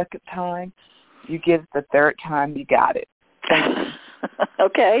 the second time. You get it the third time you got it. Thank you.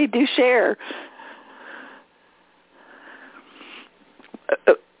 Okay, do share.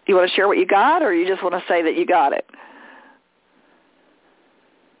 You want to share what you got, or you just want to say that you got it?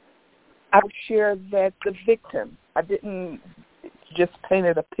 I would share that the victim, I didn't just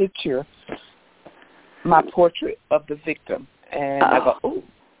painted a picture, my portrait of the victim. And I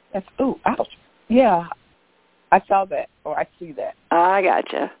go, ouch. Yeah, I saw that, or I see that. I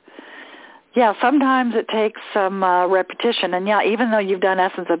gotcha. Yeah, sometimes it takes some repetition. And, yeah, even though you've done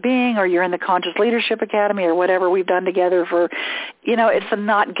Essence of Being or you're in the Conscious Leadership Academy or whatever we've done together for, it's the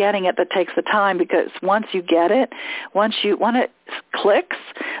not getting it that takes the time, because once you get it, when it clicks,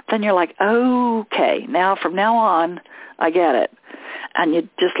 then you're like, okay, from now on, I get it. And you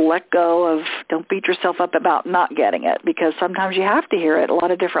just let go of, don't beat yourself up about not getting it, because sometimes you have to hear it a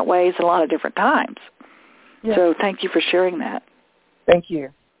lot of different ways and a lot of different times. Yeah. So thank you for sharing that. Thank you.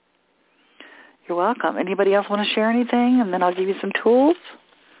 You're welcome. Anybody else want to share anything? And then I'll give you some tools.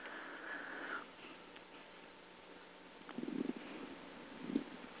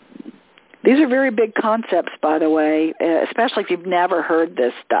 These are very big concepts, by the way, especially if you've never heard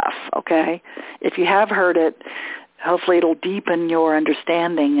this stuff, okay? If you have heard it, hopefully it'll deepen your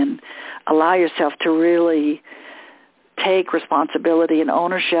understanding and allow yourself to really take responsibility and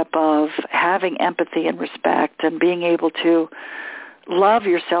ownership of having empathy and respect and being able to love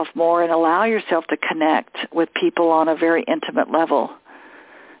yourself more and allow yourself to connect with people on a very intimate level,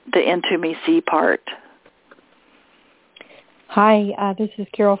 the into me see part. Hi, this is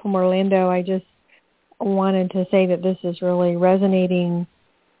Carol from Orlando. I just wanted to say that this is really resonating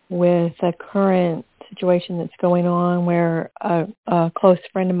with a current situation that's going on where a close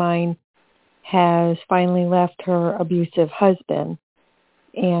friend of mine has finally left her abusive husband.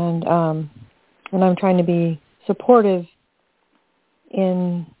 And I'm trying to be supportive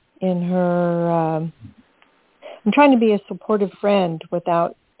in her, I'm trying to be a supportive friend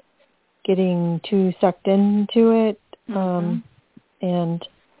without getting too sucked into it. And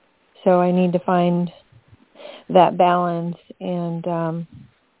so I need to find that balance. And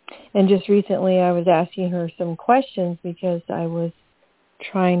just recently I was asking her some questions because I was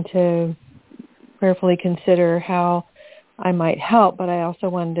trying to prayerfully consider how I might help, but I also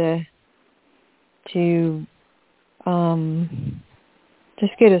wanted to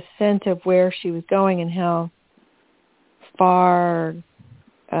just get a sense of where she was going and how far,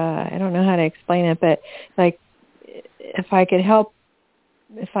 I don't know how to explain it, but like if I could help,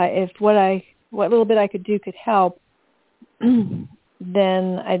 what little bit I could do could help,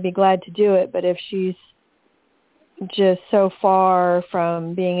 then I'd be glad to do it. But if she's just so far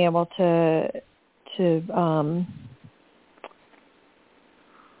from being able to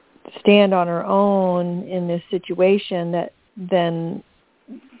stand on her own in this situation, that then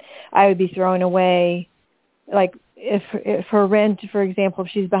I would be throwing away, like if her rent, for example,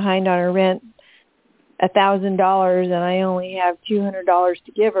 if she's behind on her rent, $1,000 and I only have $200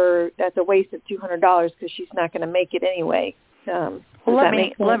 to give her, that's a waste of $200 because she's not going to make it anyway.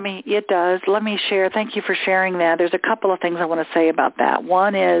 It does. Let me share. Thank you for sharing that. There's a couple of things I want to say about that.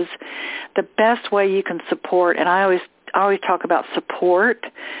 One is the best way you can support, and I always talk about support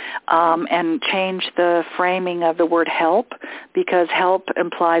and change the framing of the word help, because help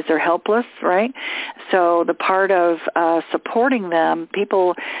implies they're helpless, right? So the part of supporting them,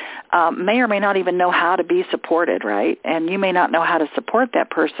 people may or may not even know how to be supported, right? And you may not know how to support that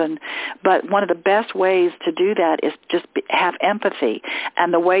person, but one of the best ways to do that is just have empathy.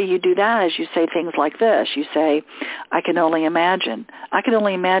 And the way you do that is you say things like this. You say, I can only imagine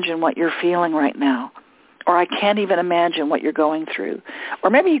what you're feeling right now. Or I can't even imagine what you're going through.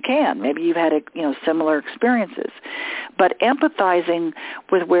 Or maybe you can. Maybe you've had similar experiences. But empathizing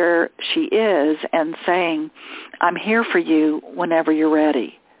with where she is and saying, I'm here for you whenever you're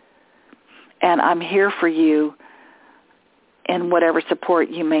ready. And I'm here for you in whatever support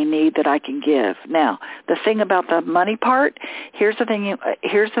you may need that I can give. Now, the thing about the money part, here's the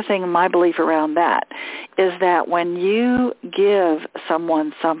thing, my belief around that is that when you give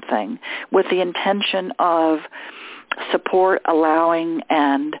someone something with the intention of support, allowing,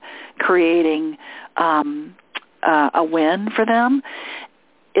 and creating a win for them,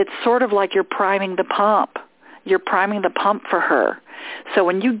 it's sort of like you're priming the pump. You're priming the pump for her. So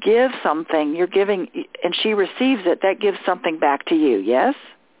when you give something, you're giving, and she receives it, that gives something back to you, yes?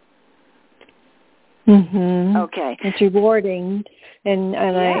 Mm-hmm. Okay. It's rewarding, and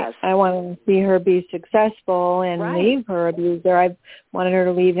yes. I want to see her be successful and leave her abuser. I've wanted her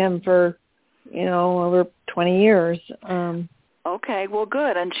to leave him for, over 20 years. Okay, well,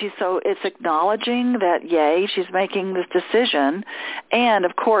 good. And it's acknowledging that, yay, she's making this decision. And,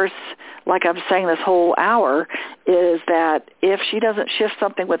 of course, like I'm saying this whole hour, is that if she doesn't shift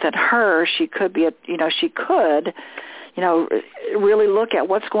something within her, she could really look at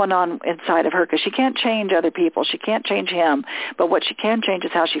what's going on inside of her, because she can't change other people. She can't change him. But what she can change is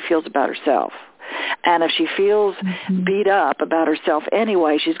how she feels about herself. And if she feels beat up about herself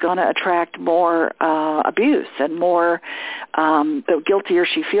anyway, she's going to attract more abuse and more. The guiltier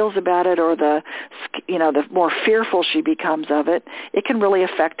she feels about it, or the more fearful she becomes of it, it can really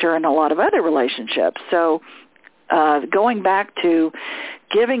affect her in a lot of other relationships. So going back to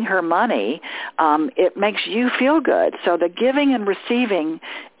giving her money, it makes you feel good. So the giving and receiving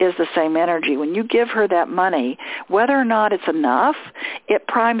is the same energy. When you give her that money, whether or not it's enough, it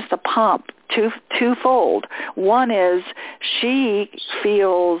primes the pump twofold. One is she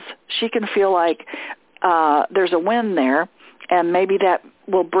can feel like there's a win there, and maybe that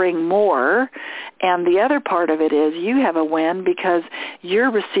will bring more. And the other part of it is you have a win because you're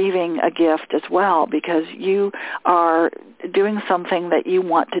receiving a gift as well, because you are doing something that you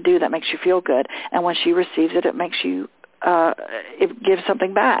want to do that makes you feel good. And when she receives it, it makes you, it gives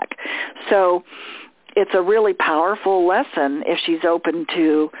something back. So it's a really powerful lesson if she's open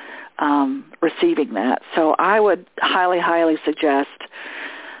to receiving that. So I would highly, highly suggest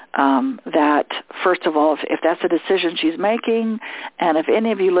that, first of all, if that's a decision she's making, and if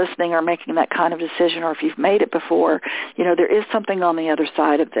any of you listening are making that kind of decision, or if you've made it before, there is something on the other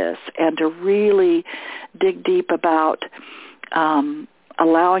side of this, and to really dig deep about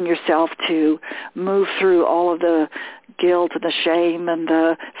allowing yourself to move through all of the guilt and the shame and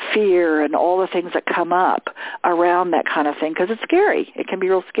the fear and all the things that come up around that kind of thing, because it's scary. It can be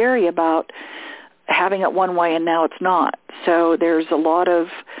real scary about having it one way and now it's not. So there's a lot of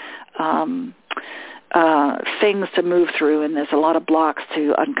things to move through, and there's a lot of blocks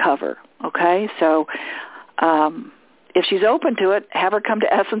to uncover. Okay, so if she's open to it, have her come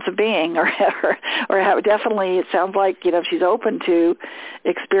to Essence of Being, or definitely, it sounds like, if she's open to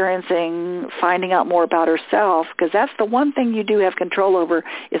experiencing, finding out more about herself, because that's the one thing you do have control over,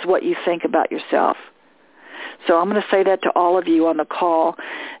 is what you think about yourself. So I'm going to say that to all of you on the call.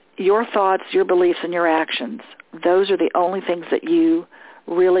 Your thoughts, your beliefs, and your actions, those are the only things that you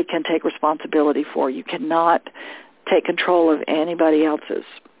really can take responsibility for. You cannot take control of anybody else's.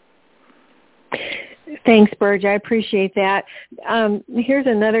 Thanks, Burge. I appreciate that. Here's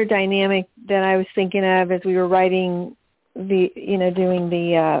another dynamic that I was thinking of as we were writing doing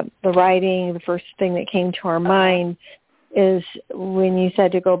the writing. The first thing that came to our mind is when you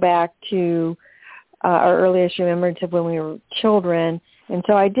said to go back to our earliest remembrance of when we were children. And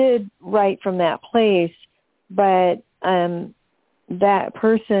so I did write from that place, but that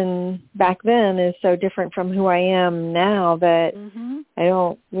person back then is so different from who I am now that I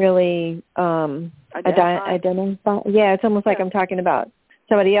don't really identify. Yeah, it's almost like I'm talking about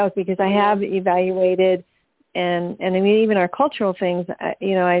somebody else, because I have evaluated, and I mean, even our cultural things, I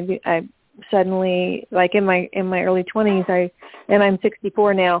suddenly, like in my early 20s, and I'm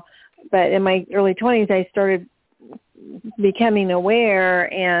 64 now, but in my early 20s, I started becoming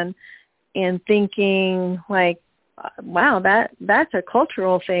aware and thinking like, wow, that's a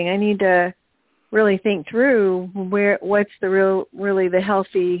cultural thing. I need to really think through what's really the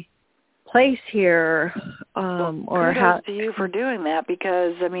healthy place here, or how. Kudos to you for doing that,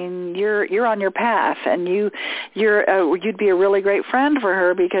 because I mean you're on your path, and you'd be a really great friend for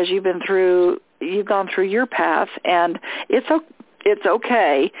her because you've gone through your path, and it's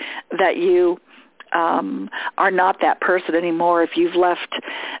okay that you are not that person anymore if you've left,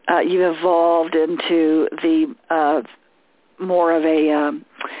 you've evolved into the more of a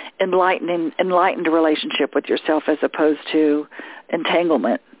enlightened relationship with yourself as opposed to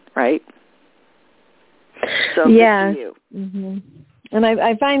entanglement, right? So yeah. good for you. Mm-hmm. And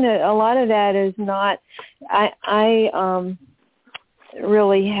I find that a lot of that is not. I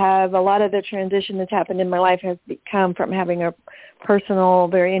really have a lot of the transition that's happened in my life has come from having a personal,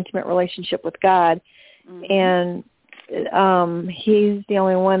 very intimate relationship with God, and He's the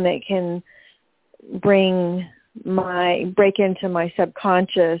only one that can break into my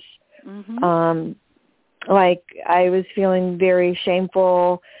subconscious. Like I was feeling very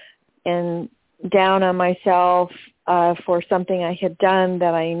shameful and down on myself for something I had done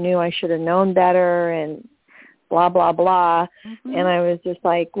that I knew I should have known better, and blah, blah, blah. And I was just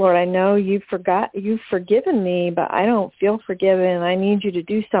like, Lord, I know you've forgiven me, but I don't feel forgiven. I need you to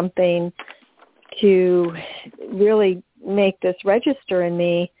do something to really make this register in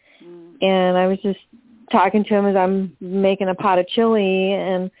me. And I was just talking to him as I'm making a pot of chili,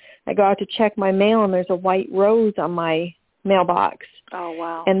 and I go out to check my mail, and there's a white rose on my mailbox. Oh,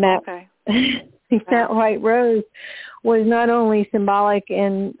 wow. And that, okay. that white rose was not only symbolic,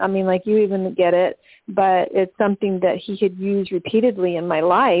 and I mean, like you even get it, but it's something that he had used repeatedly in my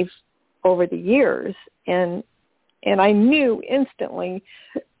life over the years. And I knew instantly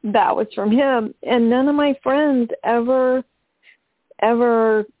that was from him. And none of my friends ever,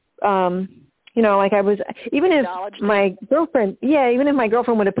 like I was, even if my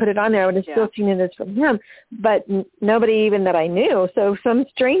girlfriend would have put it on there, I would have still seen it as from him, but nobody even that I knew. So some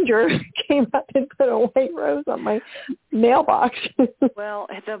stranger came up and put a white rose on my mailbox. Well,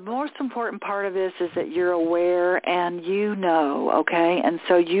 the most important part of this is that you're aware and you know, okay? And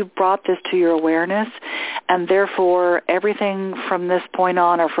so you brought this to your awareness, and therefore everything from this point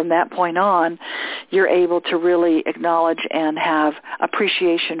on or from that point on, you're able to really acknowledge and have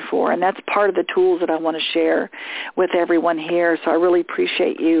appreciation for. And that's part of the tools that I want to share with everyone here. So I really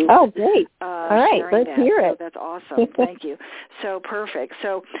appreciate you. Oh, great. All right, let's hear it. So that's awesome. Thank you. So perfect.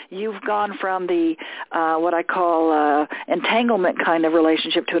 So you've gone from the what I call entanglement kind of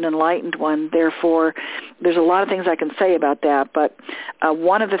relationship to an enlightened one. Therefore, there's a lot of things I can say about that. But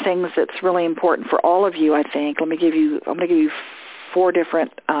one of the things that's really important for all of you, I think, I'm going to give you 4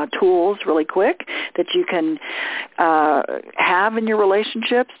 different tools really quick that you can have in your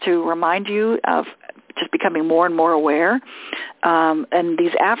relationships to remind you of just becoming more and more aware. And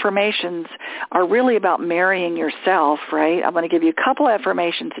these affirmations are really about marrying yourself, right? I'm going to give you a couple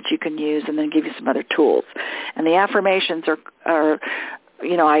affirmations that you can use and then give you some other tools. And the affirmations are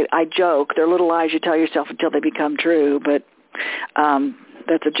I joke, they're little lies you tell yourself until they become true, but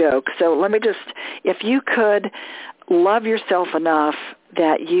that's a joke. So let me just, if you could love yourself enough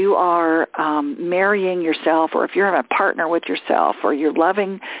that you are marrying yourself, or if you're a partner with yourself, or you're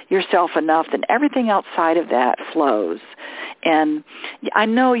loving yourself enough, then everything outside of that flows. And I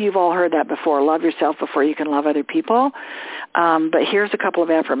know you've all heard that before, love yourself before you can love other people. But here's a couple of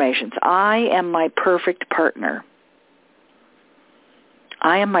affirmations. I am my perfect partner.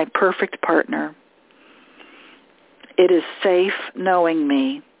 I am my perfect partner. It is safe knowing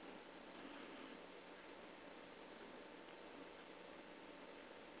me.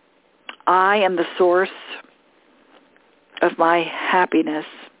 I am the source of my happiness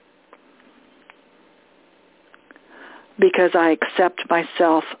because I accept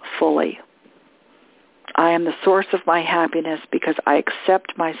myself fully. I am the source of my happiness because I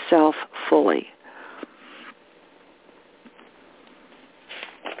accept myself fully.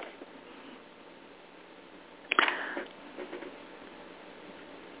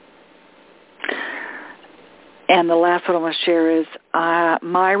 And the last one I want to share is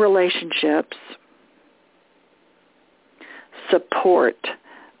my relationships support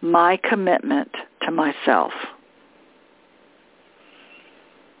my commitment to myself.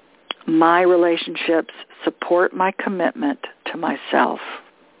 My relationships support my commitment to myself.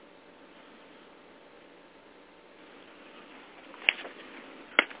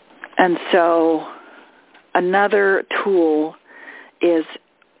 And so another tool is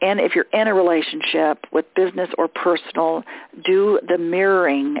if you're in a relationship with business or personal, do the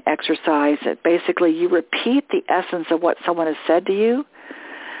mirroring exercise. Basically, you repeat the essence of what someone has said to you,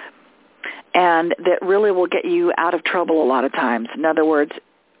 and that really will get you out of trouble a lot of times. In other words,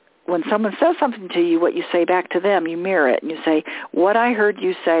 when someone says something to you, what you say back to them, you mirror it, and you say, what I heard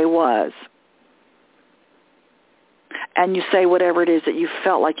you say was, and you say whatever it is that you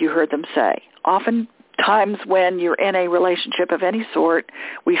felt like you heard them say. Oftentimes when you're in a relationship of any sort,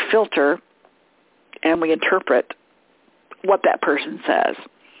 we filter and we interpret what that person says.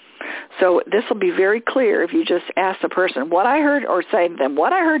 So this will be very clear if you just ask the person, what I heard, or say to them,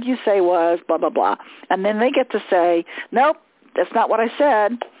 what I heard you say was blah, blah, blah. And then they get to say, nope, that's not what I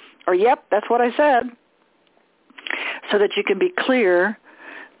said, or yep, that's what I said, so that you can be clear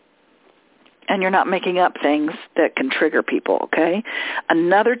and you're not making up things that can trigger people, okay?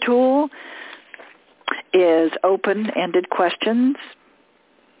 Another tool is open-ended questions.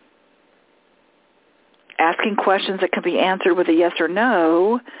 Asking questions that can be answered with a yes or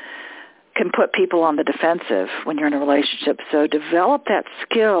no can put people on the defensive when you're in a relationship. So develop that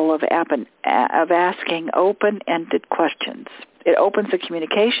skill of asking open-ended questions. It opens the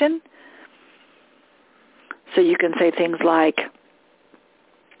communication. So you can say things like,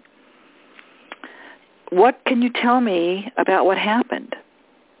 what can you tell me about what happened?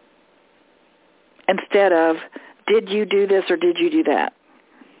 Instead of, did you do this or did you do that?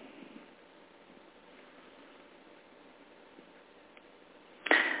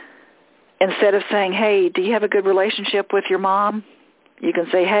 Instead of saying, hey, do you have a good relationship with your mom? You can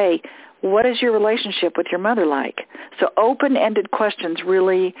say, hey, what is your relationship with your mother like? So open-ended questions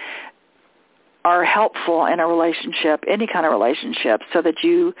really are helpful in a relationship, any kind of relationship, so that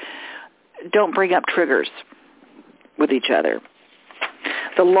you don't bring up triggers with each other.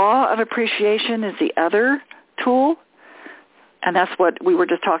 The law of appreciation is the other tool, and that's what we were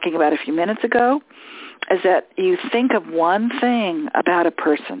just talking about a few minutes ago, is that you think of one thing about a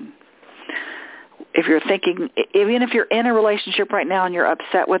person. If you're thinking, even if you're in a relationship right now and you're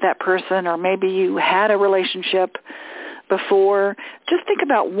upset with that person, or maybe you had a relationship before, just think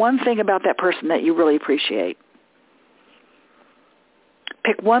about one thing about that person that you really appreciate.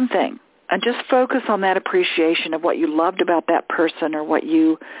 Pick one thing and just focus on that appreciation of what you loved about that person, or what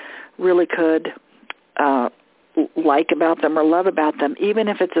you really could like about them or love about them, even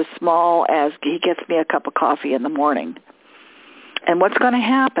if it's as small as he gets me a cup of coffee in the morning. And what's going to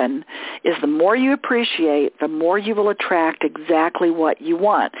happen is the more you appreciate, the more you will attract exactly what you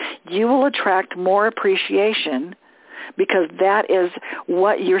want. You will attract more appreciation because that is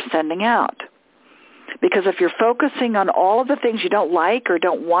what you're sending out. Because if you're focusing on all of the things you don't like or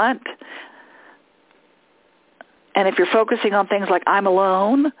don't want, and if you're focusing on things like I'm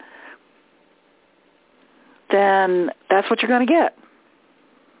alone, then that's what you're going to get.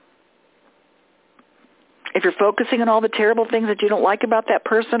 If you're focusing on all the terrible things that you don't like about that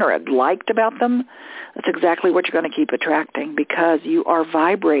person or had liked about them, that's exactly what you're going to keep attracting, because you are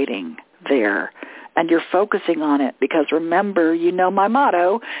vibrating there and you're focusing on it. Because remember, you know my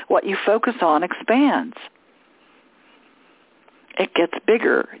motto, what you focus on expands. It gets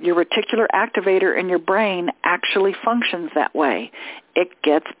bigger. Your reticular activator in your brain actually functions that way. It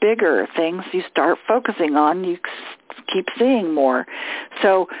gets bigger. Things you start focusing on, you keep seeing more.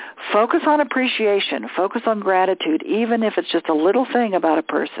 So focus on appreciation. Focus on gratitude, even if it's just a little thing about a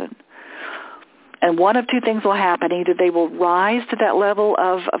person. And one of two things will happen. Either they will rise to that level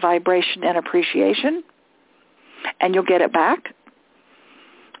of vibration and appreciation, and you'll get it back,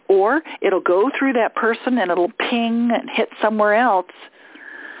 or it'll go through that person and it'll ping and hit somewhere else,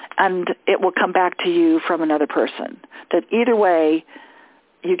 and it will come back to you from another person. That either way,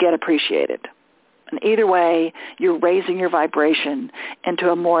 you get appreciated. And either way, you're raising your vibration into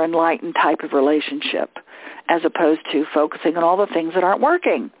a more enlightened type of relationship, as opposed to focusing on all the things that aren't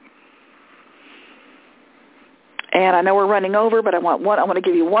working. And I know we're running over, but I want to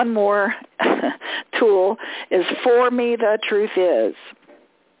give you one more tool, is For Me the Truth Is.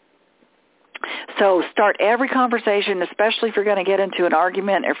 So start every conversation, especially if you're going to get into an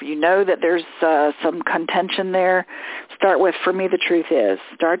argument, or if you know that there's some contention there, start with, for me, the truth is.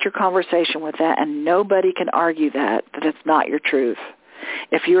 Start your conversation with that, and nobody can argue that it's not your truth.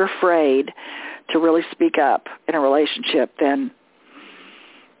 If you're afraid to really speak up in a relationship, then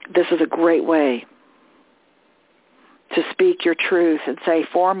this is a great way to speak your truth and say,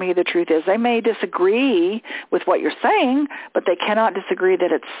 for me, the truth is. They may disagree with what you're saying, but they cannot disagree that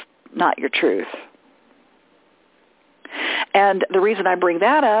it's not your truth. And the reason I bring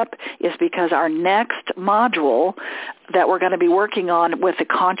that up is because our next module, that we're going to be working on with the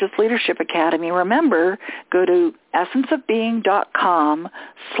Conscious Leadership Academy. Remember, go to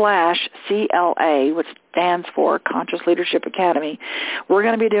essenceofbeing.com/CLA, which stands for Conscious Leadership Academy. We're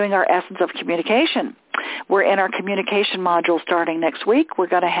going to be doing our Essence of Communication. We're in our communication module starting next week. We're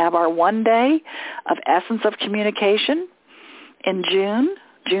going to have our 1 day of Essence of Communication in June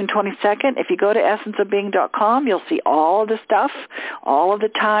 22nd. If you go to essenceofbeing.com, you'll see all of the stuff, all of the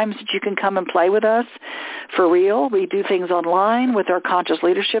times that you can come and play with us for real. We do things online with our Conscious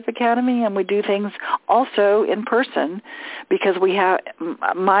Leadership Academy, and we do things also in person because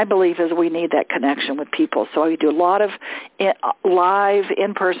my belief is we need that connection with people. So we do a lot of live,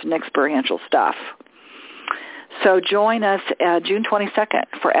 in-person experiential stuff. So join us June 22nd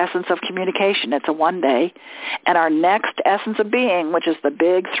for Essence of Communication. It's a 1 day. And our next Essence of Being, which is the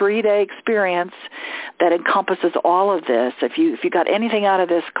big 3-day experience that encompasses all of this. If you got anything out of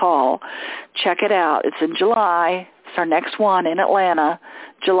this call, check it out. It's in July. It's our next one in Atlanta,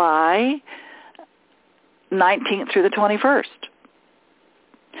 July 19th through the 21st.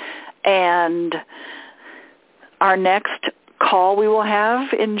 And our next call we will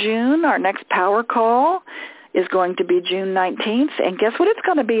have in June, our next power call, is going to be June 19th. And guess what it's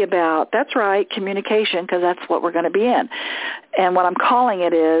going to be about? That's right, communication, because that's what we're going to be in. And what I'm calling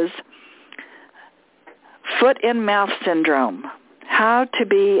it is foot and mouth syndrome, how to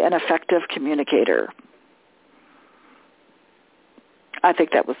be an effective communicator. I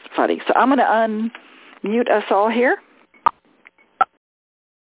think that was funny. So I'm going to unmute us all here.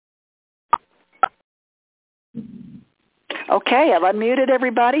 Okay, I've unmuted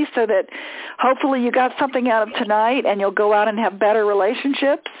everybody so that hopefully you got something out of tonight and you'll go out and have better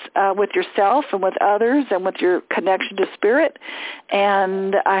relationships with yourself and with others and with your connection to Spirit.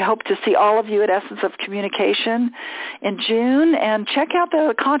 And I hope to see all of you at Essence of Communication in June. And check out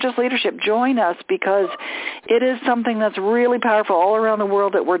the Conscious Leadership. Join us because it is something that's really powerful all around the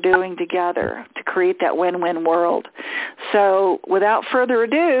world that we're doing together to create that win-win world. So without further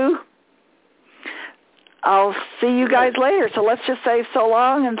ado, I'll see you guys later. So let's just say so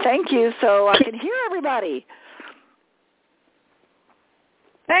long and thank you so I can hear everybody.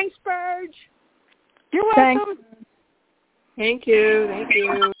 Thanks, Burge. You're welcome. Thank you. Thank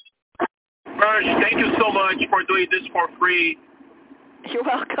you. Burge, thank you so much for doing this for free. You're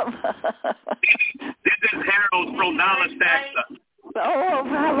welcome. This is Harold from Dallas, Texas. Oh,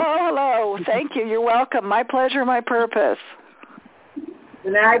 hello. Thank you. You're welcome. My pleasure, my purpose.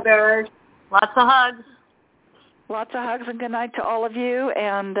 Good night, Burge. Lots of hugs. Lots of hugs and good night to all of you.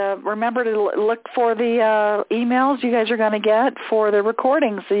 And remember to look for the emails you guys are going to get for the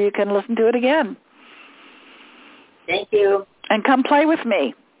recording so you can listen to it again. Thank you. And come play with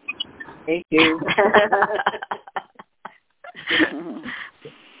me. Thank you.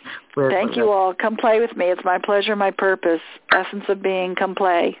 Thank you all. Come play with me. It's my pleasure, my purpose. Essence of Being. Come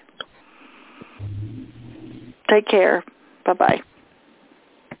play. Take care. Bye-bye.